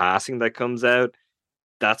 it's the passing that comes out.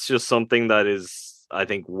 That's just something that is, I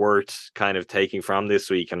think, worth kind of taking from this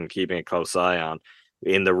week and keeping a close eye on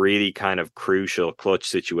in the really kind of crucial clutch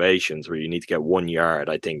situations where you need to get 1 yard.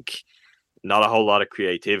 I think not a whole lot of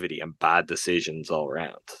creativity and bad decisions all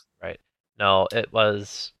around. Right. No, it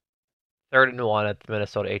was 3rd and 1 at the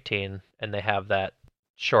Minnesota 18, and they have that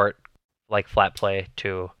short, like flat play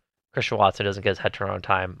to Christian Watson. Doesn't get his head turn on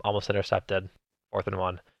time, almost intercepted. 4th and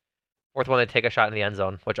 1. 4th one, they take a shot in the end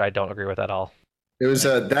zone, which I don't agree with at all. It was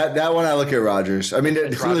that one. I look at Rodgers. I mean,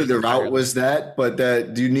 clearly the route was that, but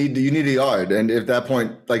that you need a yard, and at that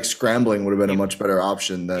point, like scrambling would have been a much better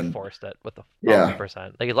option than he forced it with the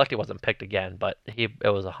 100%. Like, he luckily wasn't picked again, but it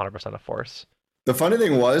was 100% a force. The funny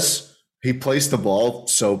thing was, He placed the ball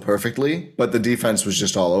so perfectly, but the defense was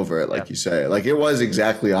just all over it, like you say. Like it was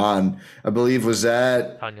exactly on. I believe was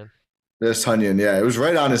that Tunyon. There's Tunyon. Yeah, it was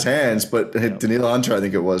right on his hands, but Daniil Hunter, I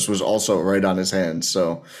think it was also right on his hands.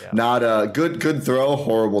 So not a good throw,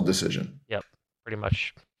 horrible decision. Yep, pretty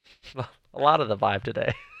much a lot of the vibe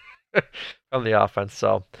today from the offense.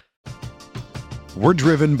 So we're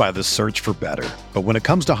driven by the search for better, but when it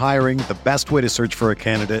comes to hiring, the best way to search for a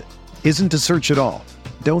candidate isn't to search at all.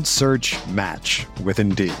 Don't search, match with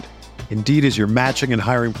Indeed. Indeed is your matching and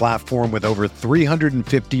hiring platform with over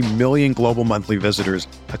 350 million global monthly visitors,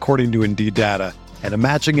 according to Indeed data, and a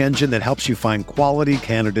matching engine that helps you find quality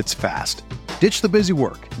candidates fast. Ditch the busy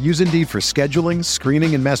work. Use Indeed for scheduling,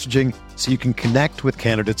 screening, and messaging so you can connect with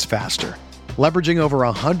candidates faster. Leveraging over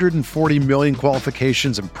 140 million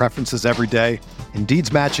qualifications and preferences every day,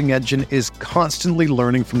 Indeed's matching engine is constantly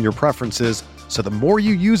learning from your preferences, so the more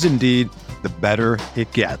you use Indeed, the better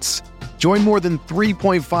it gets. Join more than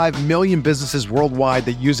 3.5 million businesses worldwide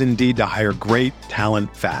that use Indeed to hire great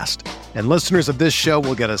talent fast. And listeners of this show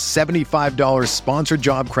will get a $75 sponsored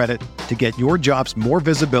job credit to get your jobs more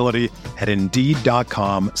visibility at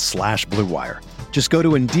Indeed.com/Blue Wire. Just go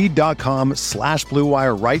to Indeed.com/Blue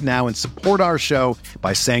Wire right now and support our show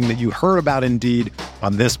by saying that you heard about Indeed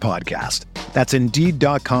on this podcast. That's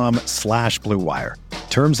Indeed.com/Blue Wire.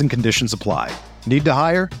 Terms and conditions apply. Need to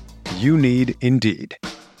hire? You need Indeed.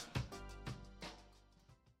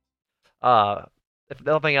 If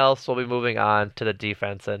nothing else, we'll be moving on to the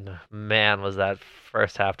defense, and man, was that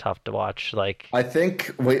first half tough to watch. Like, I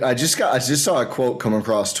just saw a quote come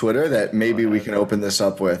across Twitter that maybe we can open this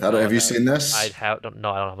up with. Have you seen this? I don't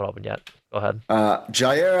have it open yet. Go ahead.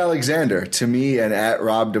 Jair Alexander to me and at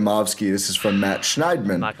Rob Domovsky. This is from Matt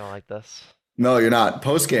Schneidman. I'm not gonna like this. No, you're not.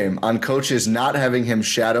 Post game on coaches not having him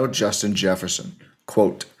shadow Justin Jefferson.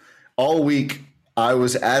 Quote: all week I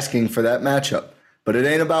was asking for that matchup, but it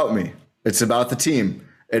ain't about me. It's about the team.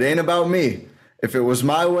 It ain't about me. If it was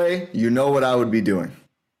my way, you know what I would be doing.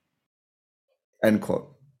 End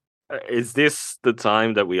quote. Is this the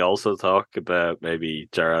time that we also talk about maybe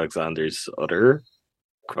Jair Alexander's other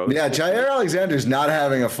quotes? Yeah, Jair Alexander's not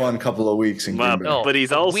having a fun couple of weeks in Green Bay. No, but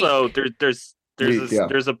he's also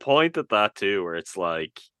there's a point at that too where it's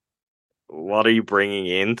like, what are you bringing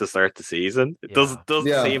in to start the season? It doesn't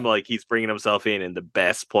seem like he's bringing himself in the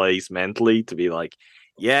best place mentally to be like,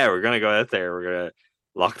 yeah, we're gonna go out there, we're gonna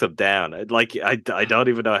lock them down. Like I don't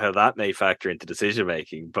even know how that may factor into decision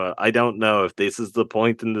making, but I don't know if this is the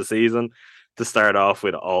point in the season to start off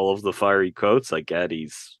with all of the fiery quotes. I get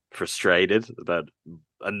he's frustrated about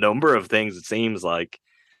a number of things, it seems like,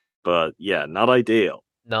 but yeah, not ideal.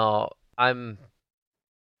 No, I'm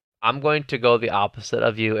going to go the opposite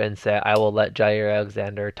of you and say I will let Jair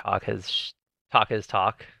Alexander talk his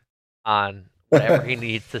talk on whatever he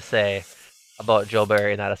needs to say about Joe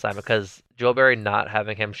Barry in that assignment, because Joe Barry not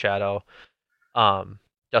having him shadow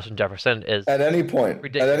Justin Jefferson is at any point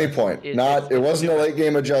ridiculous. At any point. It wasn't a late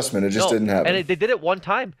game adjustment. It just didn't happen. And they did it one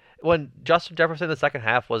time when Justin Jefferson in the second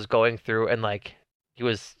half was going through and like he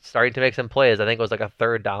was starting to make some plays. I think it was like a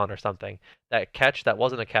third down or something. That catch that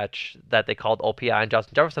wasn't a catch that they called OPI and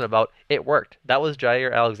Justin Jefferson about, it worked. That was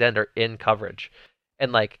Jair Alexander in coverage.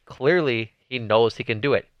 And like clearly he knows he can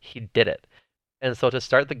do it. He did it. And so to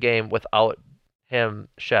start the game without him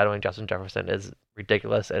shadowing Justin Jefferson is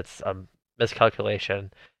ridiculous. It's a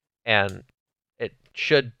miscalculation, and it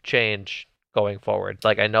should change going forward.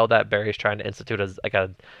 Like I know that Barry's trying to institute as like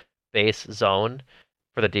a base zone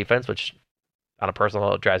for the defense, which on a personal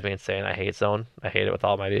level drives me insane. I hate zone. I hate it with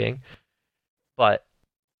all my being. But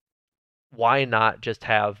why not just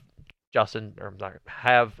have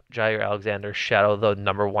Jair Alexander shadow the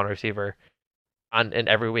number one receiver in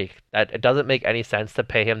every week? That it doesn't make any sense to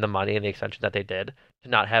pay him the money and the extension that they did to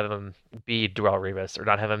not have him be Darrelle Revis or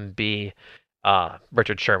not have him be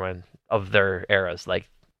Richard Sherman of their eras. Like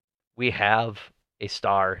we have a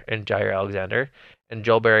star in Jair Alexander, and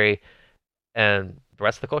Joe Barry and the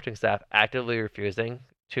rest of the coaching staff actively refusing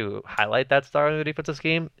to highlight that star in the defensive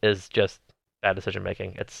scheme is just bad decision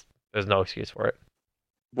making. There's no excuse for it.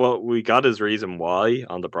 Well, we got his reason why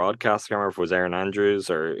on the broadcast. I can't remember if it was Aaron Andrews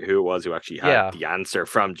or who it was who actually had the answer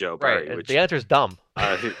from Joe Barry. Right, the answer is dumb.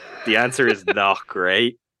 The answer is not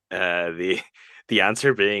great. The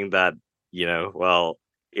answer being that, well,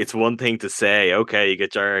 it's one thing to say, okay, you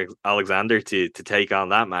get Jair Alexander to take on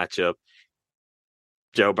that matchup.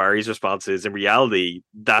 Joe Barry's response is, in reality,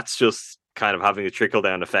 that's just kind of having a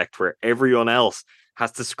trickle-down effect where everyone else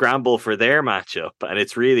has to scramble for their matchup, and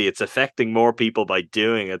it's affecting more people by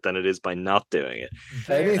doing it than it is by not doing it.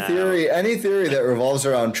 Any theory that revolves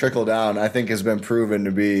around trickle down, I think, has been proven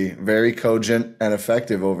to be very cogent and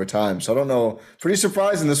effective over time. So I don't know. Pretty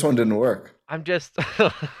surprising this one didn't work. I'm just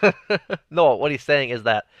no. What he's saying is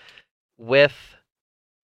that with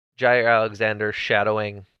Jair Alexander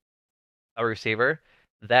shadowing a receiver,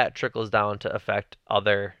 that trickles down to affect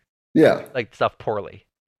other stuff poorly.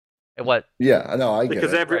 And what? Yeah, I know. I get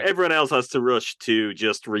because it. Everyone else has to rush to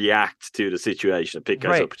just react to the situation and pick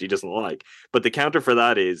guys up which he doesn't like. But the counter for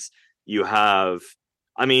that is you have.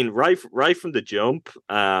 I mean, right from the jump,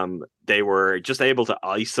 they were just able to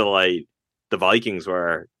isolate the Vikings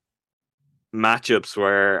where matchups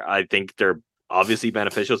where I think they're obviously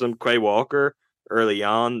beneficial to them. Quay Walker early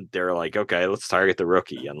on, they're like, okay, let's target the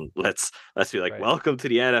rookie and let's be like, welcome to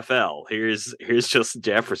the NFL. Here's Justin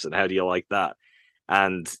Jefferson. How do you like that?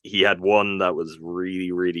 And he had one that was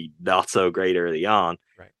really, really not so great early on.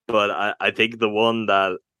 Right. But I think the one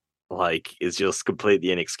that like is just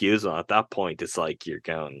completely inexcusable at that point, it's like you're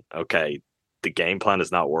going, okay, the game plan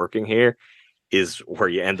is not working here. Is where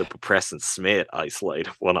you end up with Preston Smith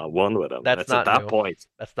isolated one-on-one with him. That's not at that new. point.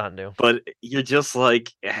 That's not new. But you're just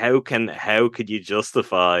like, how could you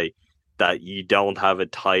justify that you don't have a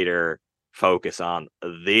tighter focus on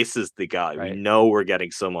this is the guy? Right. We know we're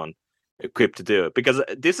getting someone equipped to do it, because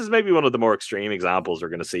this is maybe one of the more extreme examples we're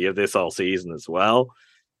going to see of this all season as well.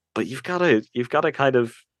 But you've got to kind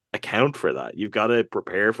of account for that. You've got to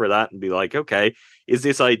prepare for that and be like, okay, is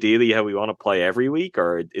this ideally how we want to play every week,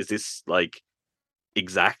 or is this like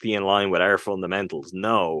exactly in line with our fundamentals?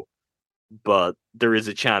 No, but there is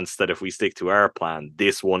a chance that if we stick to our plan,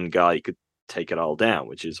 this one guy could take it all down,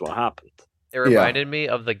 which is what happened. It reminded me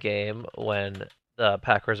of the game when the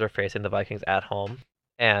Packers are facing the Vikings at home,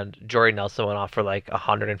 and Jordy Nelson went off for like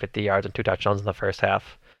 150 yards and 2 touchdowns in the first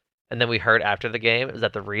half. And then we heard after the game is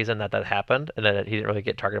that the reason that happened and that he didn't really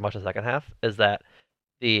get targeted much in the second half is that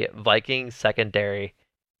the Vikings secondary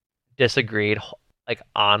disagreed like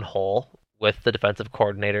on whole with the defensive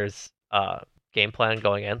coordinator's game plan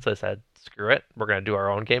going in. So they said, screw it, we're going to do our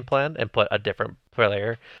own game plan and put a different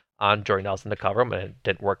player on Jordy Nelson to cover him, and it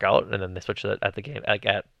didn't work out. And then they switched it at the game, like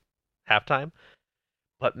at halftime.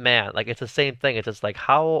 But man, like it's the same thing. It's just like,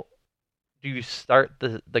 how do you start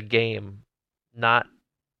the game not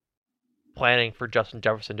planning for Justin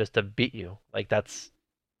Jefferson just to beat you? Like that's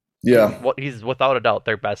he's without a doubt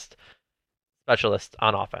their best specialist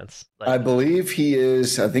on offense. Like, I believe he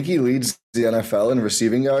is. I think he leads the NFL in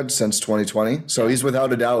receiving yards since 2020. So he's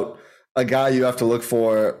without a doubt a guy you have to look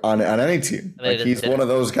for on any team. Like he's one of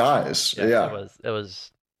those guys. Yeah. It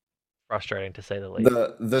was frustrating to say the least.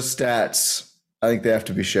 The stats, I think they have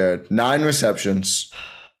to be shared. 9 receptions,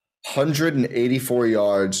 184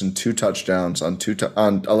 yards and 2 touchdowns on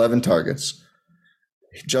 11 targets.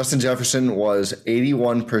 Justin Jefferson was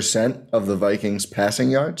 81% of the Vikings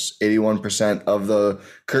passing yards. 81% of the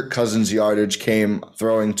Kirk Cousins yardage came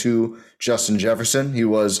throwing to Justin Jefferson. He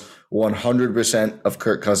was 100% of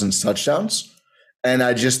Kirk Cousins touchdowns. And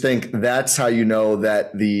I just think that's how you know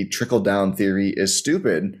that the trickle down theory is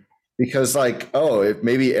stupid, because like, if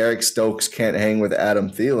maybe Eric Stokes can't hang with Adam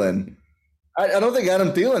Thielen, I don't think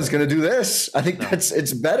Adam Thielen's going to do this. I think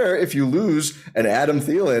it's better if you lose an Adam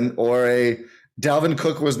Thielen or a Dalvin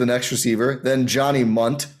Cook was the next receiver, then Johnny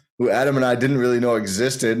Munt, who Adam and I didn't really know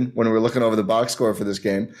existed when we were looking over the box score for this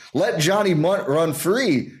game. Let Johnny Munt run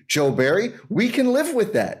free, Joe Barry. We can live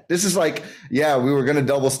with that. This is like, we were going to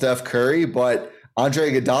double Steph Curry, but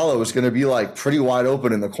Andre Iguodala was going to be like pretty wide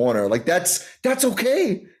open in the corner. Like that's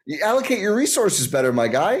okay. You allocate your resources better, my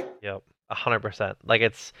guy. Yep, 100%.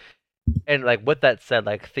 Like and like with that said,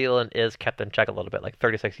 like Thielen is kept in check a little bit, like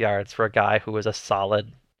 36 yards for a guy who is a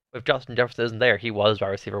solid. If Justin Jefferson isn't there, he was wide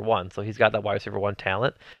receiver 1, so he's got that wide receiver 1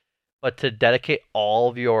 talent. But to dedicate all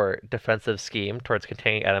of your defensive scheme towards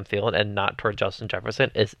containing Adam Thielen and not towards Justin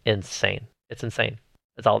Jefferson is insane. It's insane.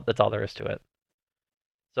 That's all there is to it.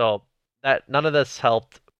 So that none of this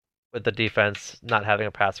helped with the defense not having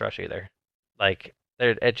a pass rush either. Like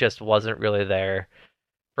it just wasn't really there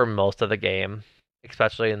for most of the game,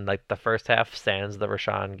 especially in like the first half. Sans the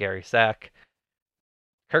Rashawn Gary sack,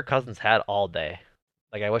 Kirk Cousins had all day.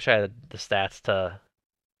 Like I wish I had the stats to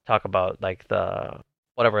talk about like the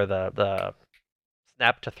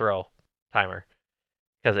snap to throw timer,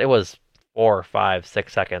 because it was 4, 5,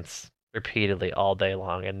 6 seconds repeatedly all day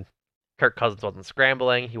long, and Kirk Cousins wasn't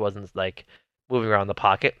scrambling. He wasn't like moving around the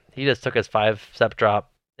pocket. He just took his 5-step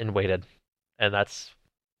drop and waited, and that's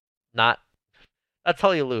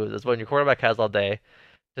how you lose. Is when your quarterback has all day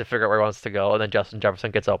to figure out where he wants to go, and then Justin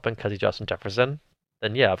Jefferson gets open because he's Justin Jefferson.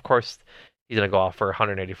 Then yeah, of course, he's going to go off for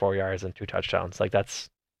 184 yards and 2 touchdowns. Like that's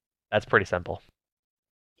pretty simple.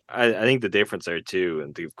 I think the difference there too,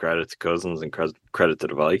 and to give credit to Cousins and credit to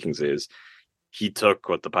the Vikings, is he took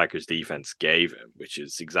what the Packers defense gave him, which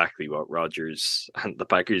is exactly what Rodgers and the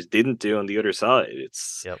Packers didn't do on the other side.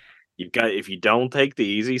 It's you've got, if you don't take the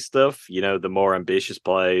easy stuff, the more ambitious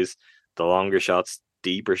plays, the longer shots,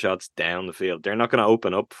 deeper shots down the field, they're not going to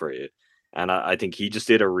open up for you. And I think he just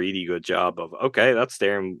did a really good job of, okay, that's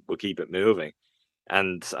there and we'll keep it moving.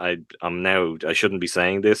 And I shouldn't be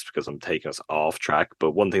saying this because I'm taking us off track,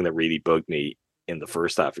 but one thing that really bugged me in the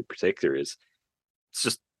first half in particular is it's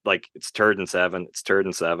just like it's 3rd and 7, it's 3rd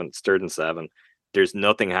and 7, it's 3rd and 7. There's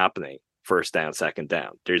nothing happening. First down, second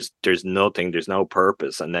down. There's nothing, there's no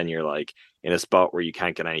purpose. And then you're like in a spot where you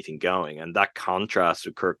can't get anything going. And that contrast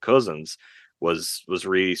with Kirk Cousins was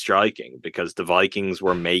really striking because the Vikings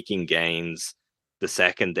were making gains the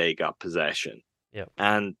second they got possession. Yeah.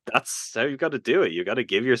 And that's how you've got to do it. You've got to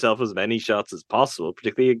give yourself as many shots as possible,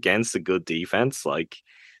 particularly against a good defense like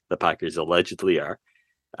the Packers allegedly are.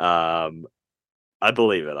 I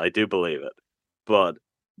believe it. I do believe it. But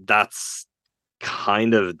that's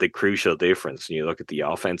kind of the crucial difference when you look at the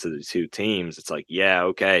offense of the two teams. It's like, yeah,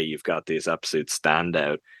 okay, you've got this absolute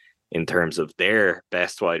standout in terms of their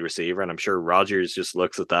best wide receiver. And I'm sure Rodgers just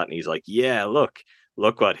looks at that and he's like, yeah, look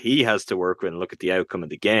what he has to work with and look at the outcome of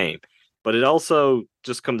the game. But it also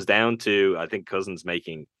just comes down to, I think, Cousins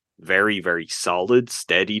making very, very solid,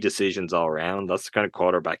 steady decisions all around. That's the kind of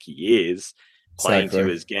quarterback he is, playing to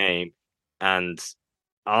his game. And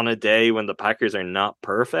on a day when the Packers are not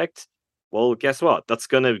perfect, well, guess what? That's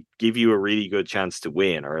going to give you a really good chance to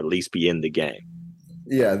win or at least be in the game.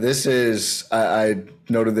 Yeah, this is, I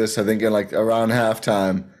noted this, I think, in like around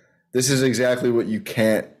halftime. This is exactly what you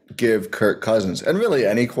can't give Kirk Cousins, and really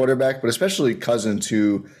any quarterback, but especially Cousins,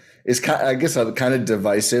 who is, I guess, kind of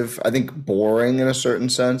divisive. I think boring in a certain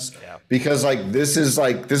sense, because this is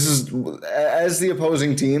as the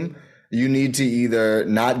opposing team, you need to either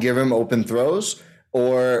not give him open throws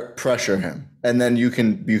or pressure him, and then you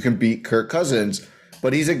can beat Kirk Cousins.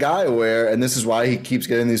 But he's a guy where, and this is why he keeps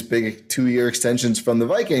getting these big 2-year extensions from the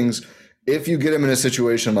Vikings. If you get him in a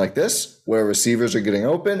situation like this, where receivers are getting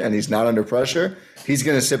open and he's not under pressure, he's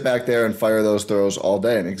going to sit back there and fire those throws all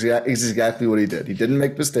day. And exactly what he did. He didn't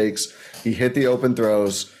make mistakes. He hit the open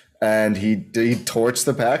throws, and he torched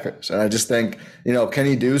the Packers. And I just think, can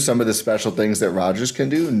he do some of the special things that Rodgers can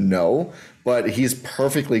do? No. But he's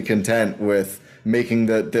perfectly content with making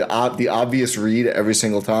the obvious read every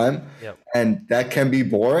single time. Yep. And that can be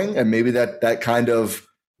boring. And maybe that kind of,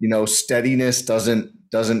 steadiness doesn't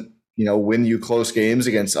win you close games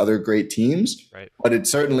against other great teams. Right. But it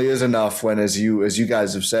certainly is enough when, as you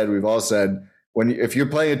guys have said, we've all said, if you're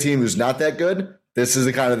playing a team who's not that good, this is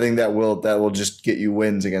the kind of thing that will just get you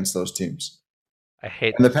wins against those teams.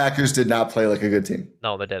 And the Packers did not play like a good team.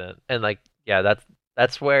 No, they didn't. And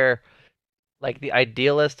that's where the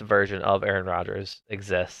idealist version of Aaron Rodgers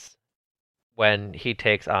exists when he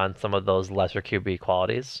takes on some of those lesser QB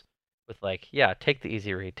qualities with take the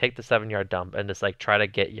easy read, take the 7-yard dump, and just try to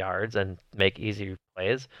get yards and make easy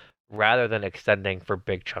plays rather than extending for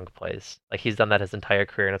big chunk plays. He's done that his entire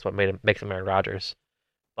career, and that's what makes him Aaron Rodgers.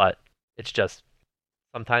 But it's just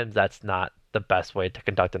sometimes that's not the best way to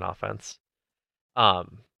conduct an offense. I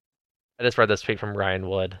just read this tweet from Ryan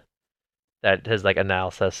Wood that his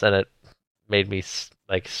analysis, and it made me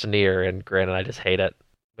sneer and grin, and I just hate it.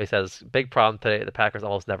 He says, big problem today, the Packers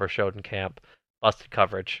almost never showed in camp. Busted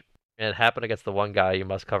coverage. And it happened against the one guy you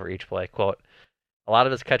must cover each play. Quote, a lot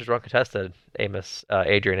of his catches were uncontested,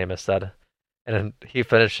 Adrian Amos said. And then he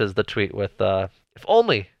finishes the tweet with, if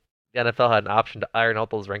only the NFL had an option to iron out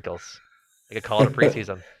those wrinkles. They could call it a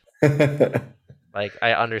preseason.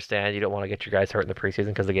 I understand you don't want to get your guys hurt in the preseason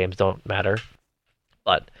because the games don't matter.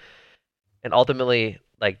 And ultimately,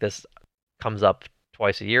 this comes up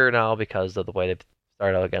twice a year now because of the way they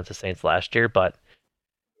started out against the Saints last year. But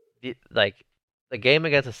the game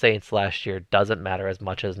against the Saints last year doesn't matter as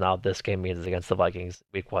much as now this game means against the Vikings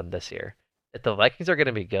week 1 this year. If the Vikings are going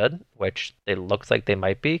to be good, which it looks like they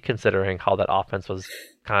might be, considering how that offense was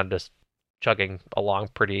kind of just chugging along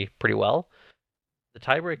pretty well, the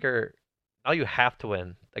tiebreaker, now you have to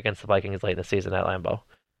win against the Vikings late in the season at Lambeau.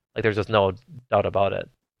 There's just no doubt about it.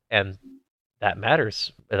 And that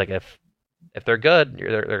matters. If they're good,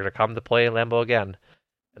 they're going to come to play in Lambeau again.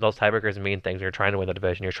 And those tiebreakers mean things. You're trying to win the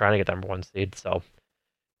division. You're trying to get the number 1 seed. So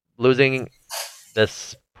losing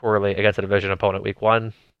this poorly against a division opponent week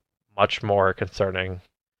 1, much more concerning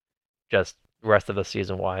just rest of the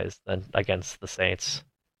season wise than against the Saints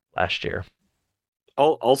last year.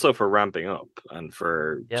 Also for ramping up and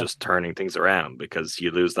for just turning things around, because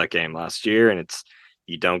you lose that game last year and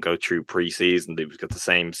you don't go through preseason. They've got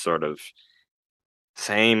the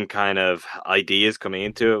same kind of ideas coming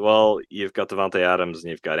into it. Well, you've got Devontae Adams and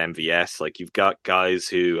you've got MVS. Like, you've got guys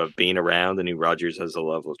who have been around and who Rodgers has a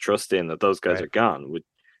level of trust in, that those guys are gone. With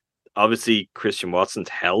obviously Christian Watson's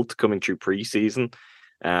health coming through preseason,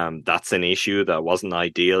 that's an issue that wasn't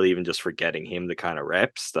ideal, even just for getting him the kind of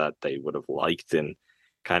reps that they would have liked in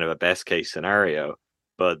kind of a best case scenario.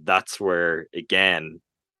 But that's where, again,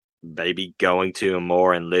 maybe going to him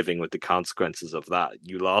more and living with the consequences of that.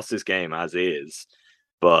 You lost this game as is,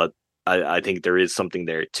 but I think there is something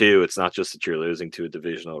there too. It's not just that you're losing to a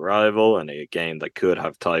divisional rival and a game that could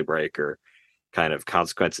have tiebreaker kind of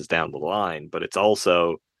consequences down the line, but it's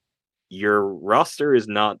also your roster is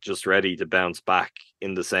not just ready to bounce back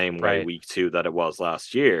in the same way week 2 that it was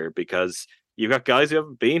last year, because you've got guys who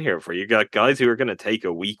haven't been here for. You got guys who are going to take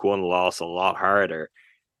a week 1 loss a lot harder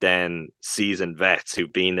than seasoned vets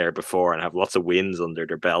who've been there before and have lots of wins under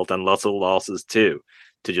their belt and lots of losses too,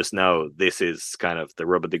 to just know this is kind of the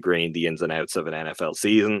rub of the green, the ins and outs of an NFL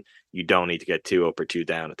season. You don't need to get 2 up or 2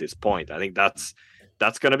 down at this point. I think that's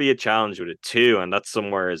going to be a challenge with it too, and that's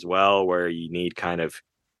somewhere as well where you need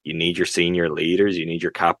your senior leaders, you need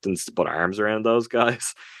your captains to put arms around those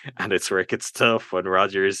guys, and it's where it gets tough when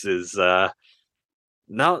Rodgers is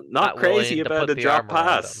not crazy about a drop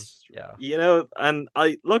pass. Yeah, and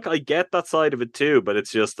I get that side of it too, but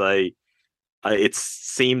it's just it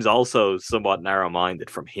seems also somewhat narrow-minded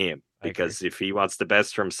from him, because if he wants the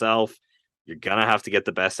best for himself, you're gonna have to get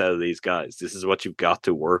the best out of these guys. This is what you've got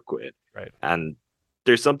to work with, right? And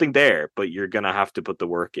there's something there, but you're gonna have to put the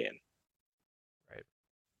work in.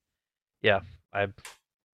 Yeah, I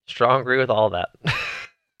strong agree with all that.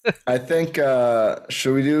 I think,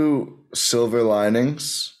 should we do silver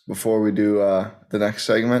linings before we do the next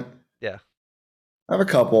segment? Yeah. I have a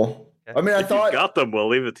couple. Okay. I mean, I thought... you got them, we'll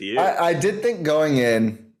leave it to you. I did think going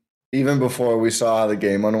in, even before we saw how the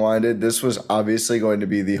game unwinded, this was obviously going to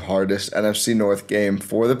be the hardest NFC North game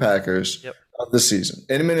for the Packers of the season.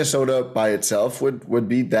 In Minnesota by itself would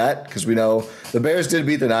beat that, because we know the Bears did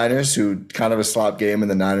beat the Niners, who kind of a slop game, and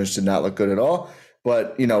the Niners did not look good at all.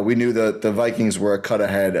 But, we knew that the Vikings were a cut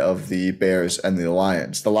ahead of the Bears and the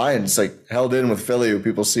Lions. The Lions held in with Philly, who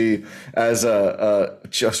people see as a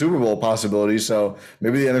Super Bowl possibility. So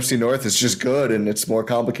maybe the NFC North is just good and it's more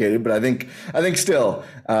complicated. But I think still,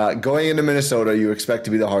 going into Minnesota, you expect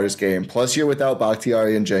to be the hardest game. Plus, you're without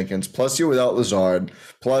Bakhtiari and Jenkins. Plus, you're without Lazard.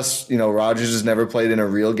 Plus, Rodgers has never played in a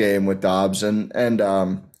real game with Dobbs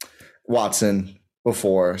and Watson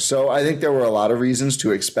before. So I think there were a lot of reasons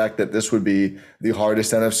to expect that this would be the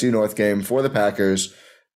hardest NFC North game for the Packers.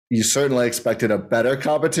 You certainly expected a better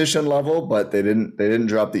competition level, but they didn't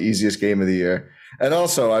drop the easiest game of the year. And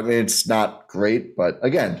also, I mean, it's not great, but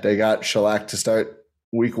again, they got shellacked to start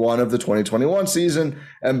week 1 of the 2021 season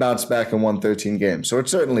and bounced back and won 13 games. So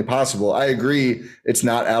it's certainly possible. I agree it's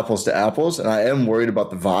not apples to apples, and I am worried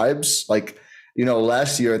about the vibes.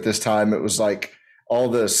 Last year at this time, it was all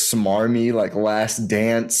the smarmy, Last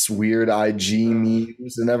Dance, weird IG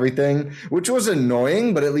memes and everything, which was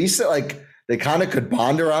annoying, but at least they kind of could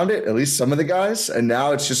bond around it, at least some of the guys. And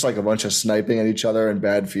now it's just a bunch of sniping at each other and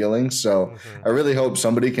bad feelings. So I really hope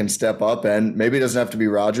somebody can step up, and maybe it doesn't have to be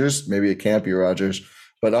Rodgers. Maybe it can't be Rodgers,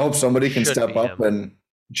 but I hope somebody can step up, and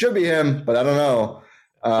it should be him, but I don't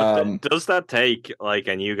know. Does that take,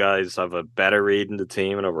 and you guys have a better read in the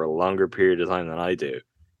team and over a longer period of time than I do?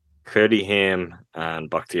 Clearly, him and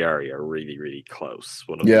Bakhtiari are really, really close.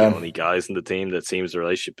 One of the only guys in the team that seems the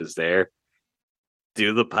relationship is there.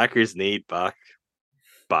 Do the Packers need back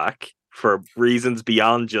for reasons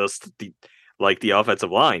beyond just the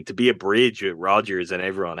offensive line, to be a bridge with Rodgers and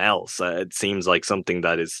everyone else? It seems like something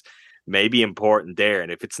that is maybe important there.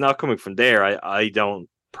 And if it's not coming from there, I don't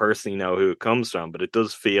personally know who it comes from, but it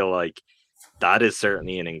does feel like that is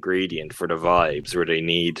certainly an ingredient for the vibes where they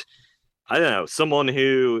need, I don't know, someone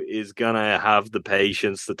who is going to have the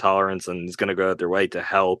patience, the tolerance, and is going to go out their way to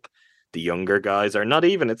help the younger guys. Or not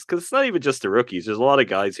even, it's because it's not even just the rookies. There's a lot of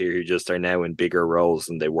guys here who just are now in bigger roles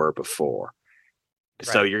than they were before. Right.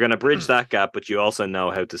 So you're going to bridge that gap, but you also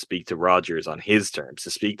know how to speak to Rodgers on his terms, to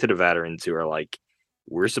speak to the veterans who are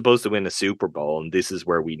we're supposed to win a Super Bowl, and this is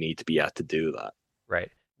where we need to be at to do that.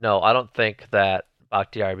 Right. No, I don't think that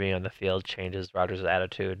Bakhtiari being on the field changes Rodgers'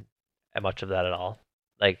 attitude at much of that at all.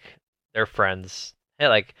 They're friends.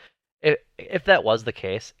 Hey, if that was the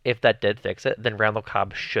case, if that did fix it, then Randall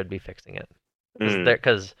Cobb should be fixing it.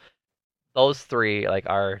 Because those three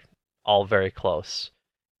are all very close.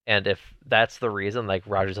 And if that's the reason,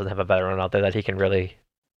 Rodgers doesn't have a veteran out there that he can really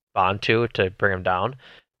bond to bring him down,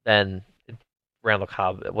 then Randall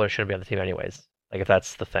Cobb shouldn't be on the team anyways. Like if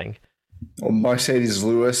that's the thing. Well, Mercedes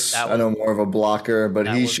Lewis, I know more of a blocker, but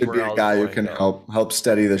he should be a guy who can help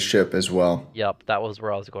steady the ship as well. Yep, that was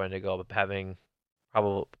where I was going to go. But having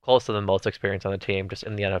probably close to the most experience on the team, just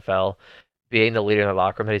in the NFL, being the leader in the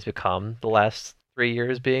locker room that he's become the last 3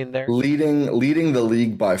 years being there. Leading the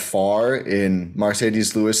league by far in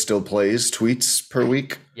Mercedes Lewis still plays tweets per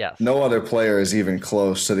week. Yes. No other player is even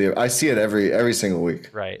close to the. I see it every single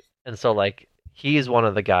week. Right. And so like he's one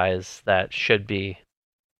of the guys that should be,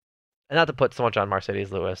 and not to put so much on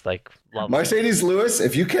Mercedes Lewis, like Mercedes Lewis,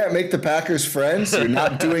 if you can't make the Packers friends, you're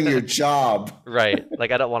not doing your job. Right.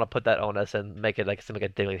 Like I don't want to put that onus and make it like seem like a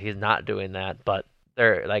dig. He's not doing that, but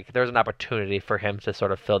there's an opportunity for him to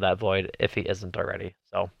sort of fill that void if he isn't already.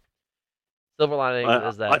 So silver lining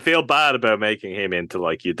is that I feel bad about making him into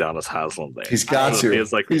like Udonis Haslem there. He's got to.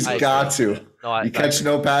 He's got to. No, you catch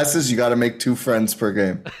no passes, you got to make 2 friends per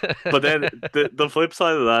game. But then the flip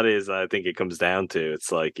side of that is, I think it comes down to,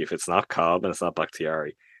 it's like if it's not Cobb and it's not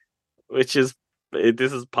Bakhtiari, which is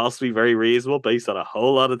this is possibly very reasonable based on a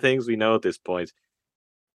whole lot of things we know at this point.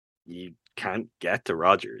 You can't get to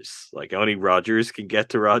Rodgers. Like only Rodgers can get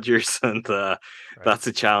to Rodgers, and right. That's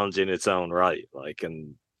a challenge in its own right. Like,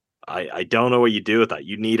 and I don't know what you do with that.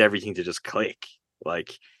 You need everything to just click.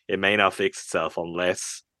 Like it may not fix itself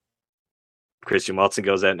unless Christian Watson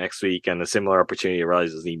goes out next week and a similar opportunity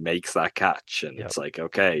arises and he makes that catch. And It's like,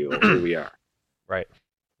 okay, well, here we are. Right.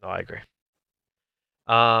 No, I agree.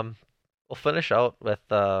 We'll finish out with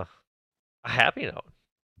a happy note.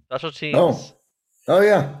 Special teams. Oh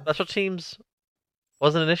yeah. Special teams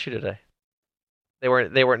wasn't an issue today. They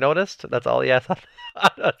weren't noticed. That's all he asked on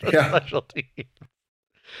special teams.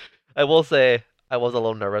 I will say I was a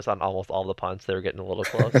little nervous on almost all the punts. They were getting a little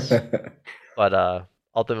close. But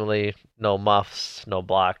ultimately, no muffs, no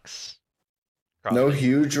blocks. No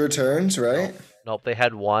huge returns, right? Nope. They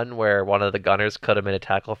had one where one of the gunners could have made a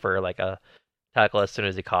tackle for like a tackle as soon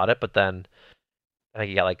as he caught it, but then I think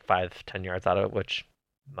he got like 5-10 yards out of it, which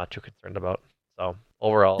I'm not too concerned about. So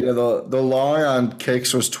overall, yeah, the long on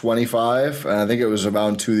kicks was 25, and I think it was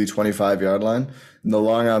around to the 25-yard line. And the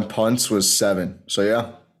long on punts was 7. So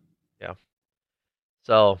yeah.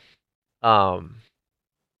 So,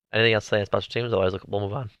 anything else to say on special teams? Otherwise, we'll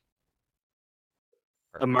move on.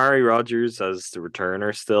 Amari Rodgers as the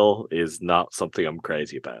returner still is not something I'm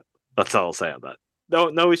crazy about. That's all I'll say on that.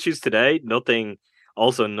 No issues today. Nothing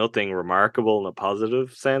remarkable in a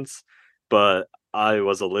positive sense. But I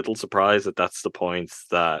was a little surprised that that's the point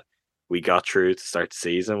that we got through to start the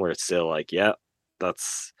season, where it's still like, yeah,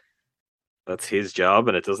 that's his job,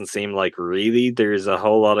 and it doesn't seem like really there's a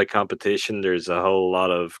whole lot of competition. There's a whole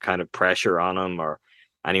lot of kind of pressure on him or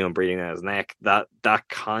anyone breathing down his neck. That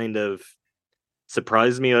kind of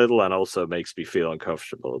surprised me a little and also makes me feel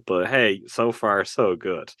uncomfortable. But hey, so far so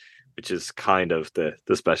good, which is kind of the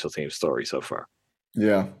special team story so far.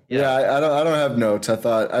 Yeah. I don't have notes.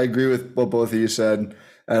 I agree with what both of you said,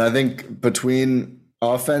 and I think between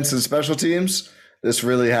offense and special teams, this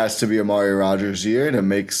really has to be Amari Rodgers' year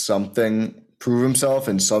to prove himself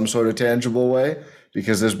in some sort of tangible way,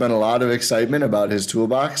 because there's been a lot of excitement about his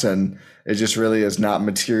toolbox, and it just really has not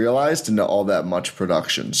materialized into all that much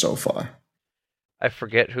production so far. I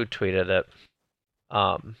forget who tweeted it,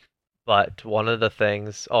 but one of the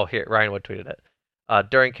things. Oh, here Ryan Wood tweeted it.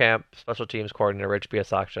 During camp, special teams coordinator Rich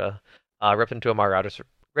Bisaccia ripped into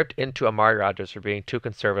Amari Rodgers for being too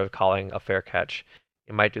conservative calling a fair catch.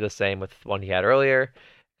 He might do the same with one he had earlier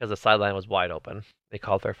because the sideline was wide open. They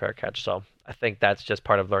called for a fair catch. So I think that's just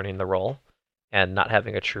part of learning the role, and not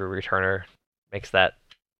having a true returner makes that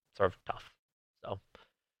sort of tough. So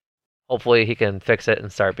hopefully he can fix it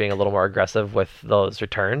and start being a little more aggressive with those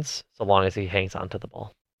returns, so long as he hangs on to the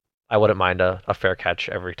ball. I wouldn't mind a fair catch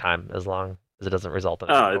every time, as long as it doesn't result in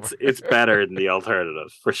it's better than the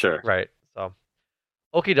alternative for sure. Right. So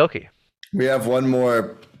okie dokie. We have one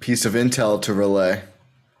more piece of intel to relay.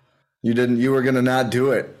 You were gonna not do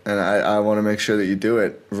it, and I want to make sure that you do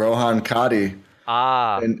it. Rohan Kadi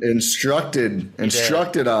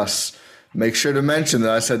instructed us. Make sure to mention that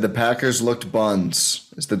I said the Packers looked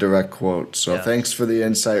buns is the direct quote. So Thanks for the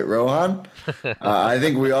insight, Rohan. I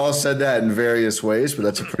think we all said that in various ways, but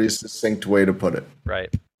that's a pretty succinct way to put it.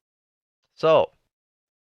 Right. So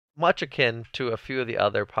much akin to a few of the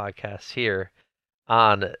other podcasts here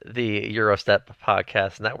on the Eurostep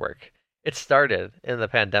Podcast Network. It started in the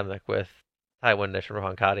pandemic with Ty Windish and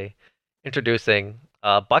Rohan Kadi introducing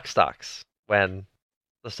buck stocks when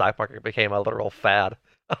the stock market became a literal fad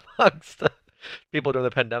amongst people during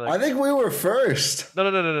the pandemic. I think we were first.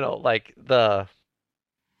 No. Like the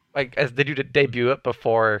Like, did you debut it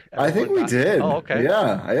before? I think we did. Oh, okay.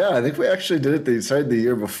 Yeah. I think we actually did it. They started the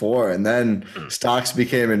year before, and then stocks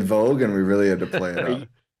became in vogue, and we really had to play it up.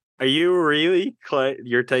 Are you really?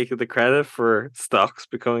 You're taking the credit for stocks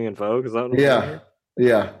becoming in vogue? Is that what I'm hearing?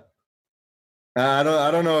 Yeah. I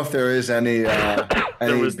don't know if there is any big.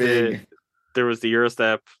 There was the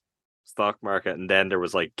Eurostep stock market, and then there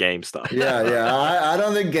was like GameStop. Yeah. I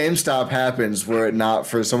don't think GameStop happens were it not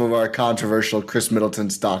for some of our controversial Chris Middleton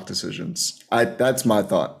stock decisions. That's my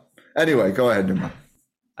thought. Anyway, go ahead, Numa.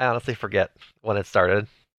 I honestly forget when it started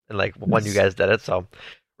and like when you guys did it. So,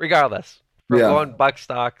 regardless, from going buck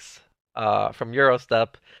stocks, from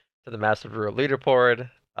Eurostep to the Massive Rural Leaderboard,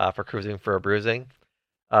 for cruising for a bruising,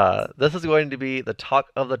 this is going to be the Talk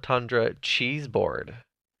of the Tundra cheese board,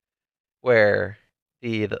 where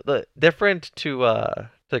the different to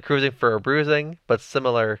cruising for a bruising, but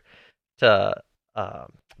similar to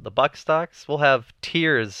the buck stocks, we'll have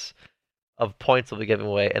tiers of points will be given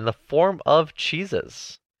away in the form of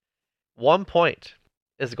cheeses. 1 point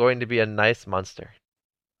is going to be a nice Munster,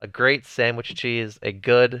 a great sandwich cheese, a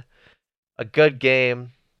good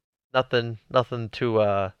game. Nothing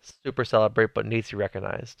to super celebrate, but needs to be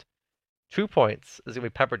recognized. 2 points is gonna be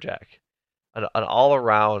pepper jack, an all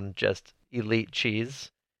around just elite cheese,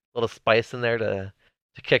 a little spice in there to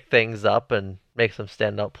kick things up and make some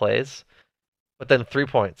standout plays. But then 3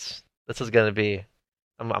 points. This is gonna be.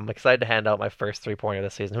 I'm excited to hand out my first 3-pointer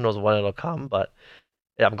this season. Who knows when it'll come, but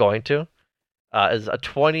yeah, I'm going to. Is a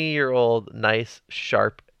 20-year-old nice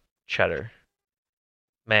sharp cheddar.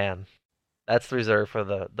 Man, that's reserved for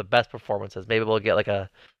the best performances. Maybe we'll get like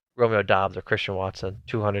a Romeo Dobbs or Christian Watson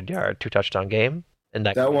 200-yard, 2-touchdown game. And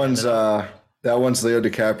that one's Leo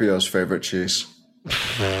DiCaprio's favorite cheese.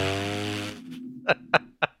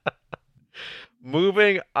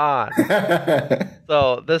 Moving on.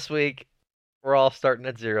 So this week we're all starting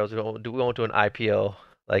at zeros. We won't do an IPO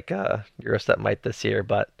like Eurostep might this year,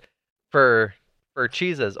 but for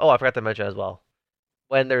cheeses, I forgot to mention as well,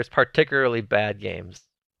 when there's particularly bad games,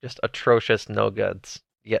 just atrocious no goods,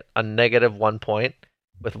 you get a -1 point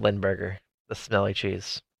with Lindbergher, the smelly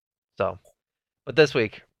cheese. So, but this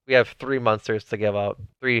week we have 3 Munsters to give out,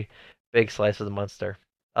 3 big slices of Munster.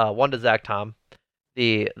 One to Zach Tom.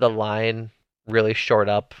 The line really shored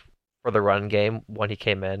up for the run game when he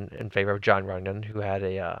came in favor of John Runyon, who had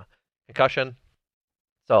a concussion.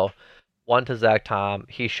 So, 1 to Zach Tom.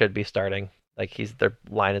 He should be starting. Like their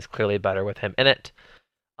line is clearly better with him in it.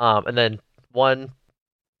 And then 1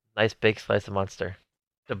 nice big slice of Munster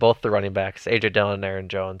to both the running backs, A.J. Dillon and Aaron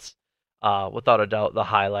Jones. Without a doubt, the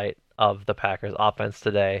highlight of the Packers offense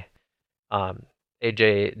today.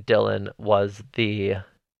 A.J. Dillon was if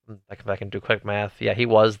I can do quick math, yeah, he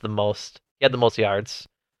had the most yards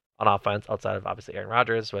on offense outside of obviously Aaron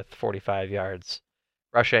Rodgers with 45 yards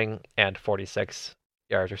rushing and 46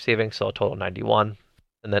 yards receiving, so a total of 91.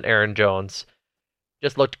 And then Aaron Jones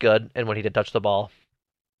just looked good, and when he did touch the ball,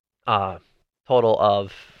 total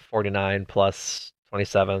of 49 plus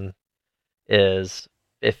 27 is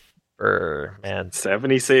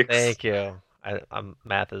 76. Thank you.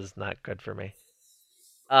 Math is not good for me.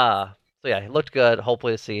 So yeah, he looked good.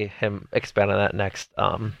 Hopefully to see him expand on that next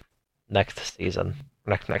season.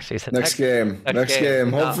 Next season. Next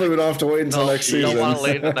game. Hopefully we don't have to wait until next season.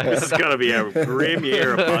 This is gonna be a grim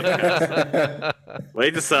year of podcast.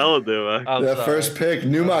 Wait to sell it, Numa. That first pick,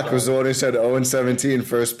 Numak was the one who said 0-17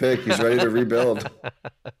 first pick. He's ready to rebuild.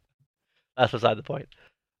 That's beside the point.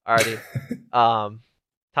 Alrighty.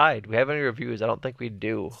 Tied. Do we have any reviews? I don't think we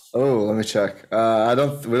do. Oh, let me check.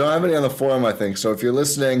 We don't have any on the forum, I think. So if you're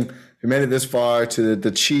listening, if you made it this far to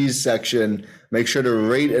the cheese section, make sure to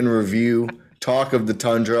rate and review Talk of the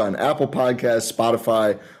Tundra on Apple Podcasts,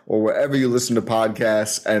 Spotify, or wherever you listen to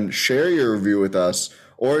podcasts, and share your review with us.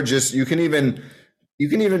 Or just you can even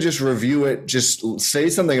just review it. Just say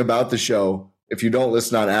something about the show. If you don't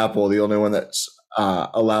listen on Apple, the only one that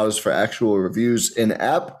allows for actual reviews in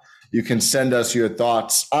app, you can send us your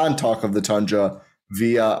thoughts on Talk of the Tundra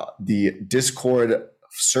via the Discord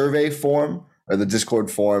survey form or the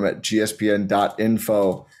Discord form at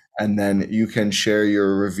gspn.info. And then you can share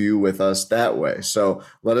your review with us that way. So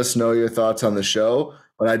let us know your thoughts on the show.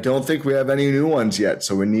 But I don't think we have any new ones yet.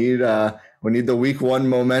 So we need the week 1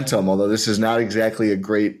 momentum, although this is not exactly a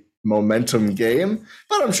great momentum game.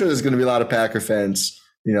 But I'm sure there's going to be a lot of Packer fans,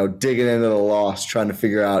 digging into the loss, trying to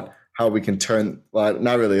figure out how we can turn, well,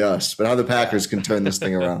 not really us, but how the Packers can turn this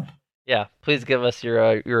thing around. Yeah, please give us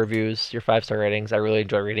your reviews, your 5-star ratings. I really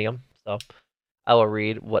enjoy reading them. So I will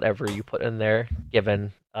read whatever you put in there,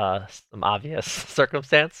 given some obvious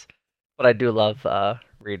circumstance. But I do love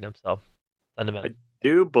reading them, so send them in. I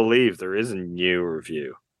do believe there is a new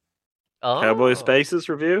review. Cowboy Spaces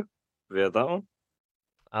review? Have you had that one?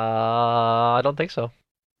 I don't think so.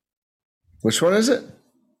 Which one is it?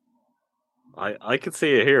 I can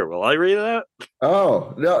see it here. Will I read it out?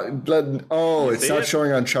 Oh, no. It's not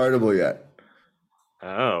showing on Chartable yet.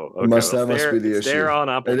 Oh, okay. That must be the issue. There on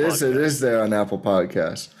Apple Podcasts. It is there on Apple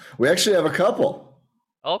Podcasts. We actually have a couple.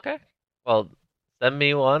 Okay. Well, send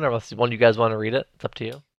me one, or unless one you guys want to read it. It's up to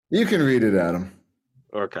you. You can read it, Adam.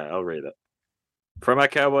 Okay, I'll read it. From my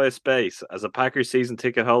Cowboy Space, as a Packers season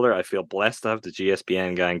ticket holder, I feel blessed to have the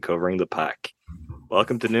GSPN gang covering the pack.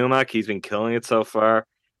 Welcome to Numac. He's been killing it so far,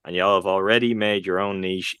 and y'all have already made your own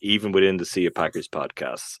niche, even within the Sea of Packers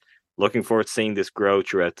podcasts. Looking forward to seeing this grow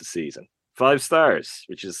throughout the season. 5 stars,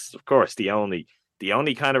 which is, of course, the only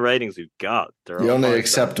kind of ratings we've got. The only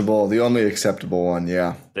acceptable one,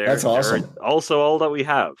 yeah. That's awesome. They're also all that we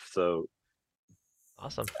have, so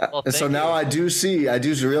awesome. Well, so now I do see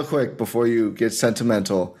real quick before you get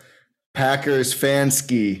sentimental. Packers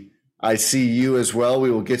Fansky, I see you as well. We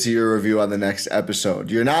will get to your review on the next episode.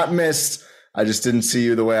 You're not missed. I just didn't see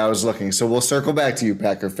you the way I was looking. So we'll circle back to you,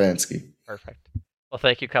 Packer Fansky. Perfect. Well,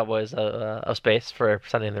 thank you, Cowboys of Space, for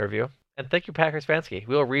sending the review. And thank you, Packers Fansky.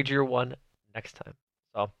 We will read your one next time.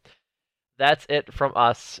 So that's it from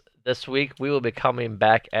us this week. We will be coming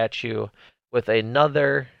back at you with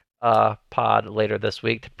another pod later this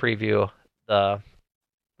week to preview the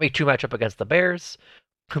Week 2 matchup against the Bears,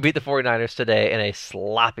 who beat the 49ers today in a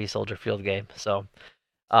sloppy Soldier Field game. So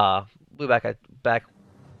we'll be back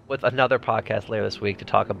with another podcast later this week to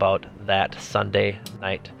talk about that Sunday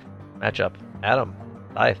night matchup. Adam,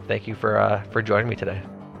 thank you for joining me today.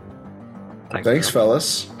 Thanks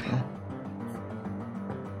fellas.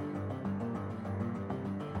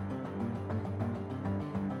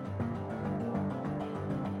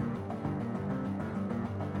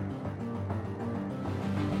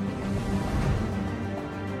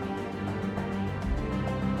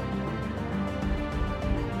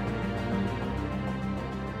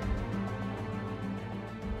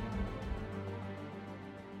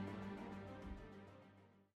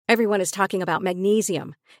 Everyone is talking about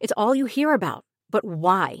magnesium. It's all you hear about. But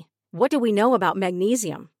why? What do we know about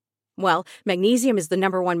magnesium? Well, magnesium is the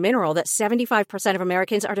 #1 mineral that 75% of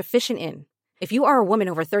Americans are deficient in. If you are a woman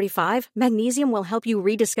over 35, magnesium will help you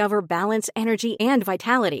rediscover balance, energy, and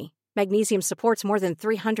vitality. Magnesium supports more than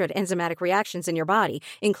 300 enzymatic reactions in your body,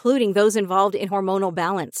 including those involved in hormonal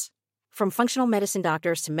balance. From functional medicine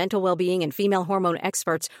doctors to mental well-being and female hormone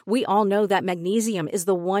experts, we all know that magnesium is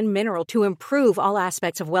the one mineral to improve all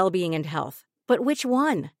aspects of well-being and health. But which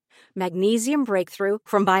one? Magnesium Breakthrough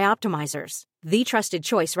from Bioptimizers, the trusted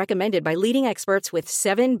choice recommended by leading experts with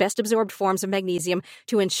 7 best-absorbed forms of magnesium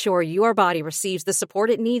to ensure your body receives the support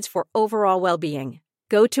it needs for overall well-being.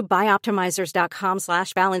 Go to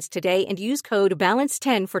bioptimizers.com/balance today and use code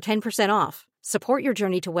BALANCE10 for 10% off. Support your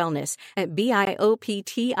journey to wellness at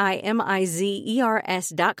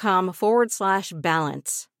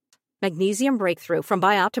bioptimizers.com/balance. Magnesium Breakthrough from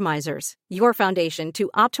Bioptimizers, your foundation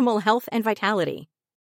to optimal health and vitality.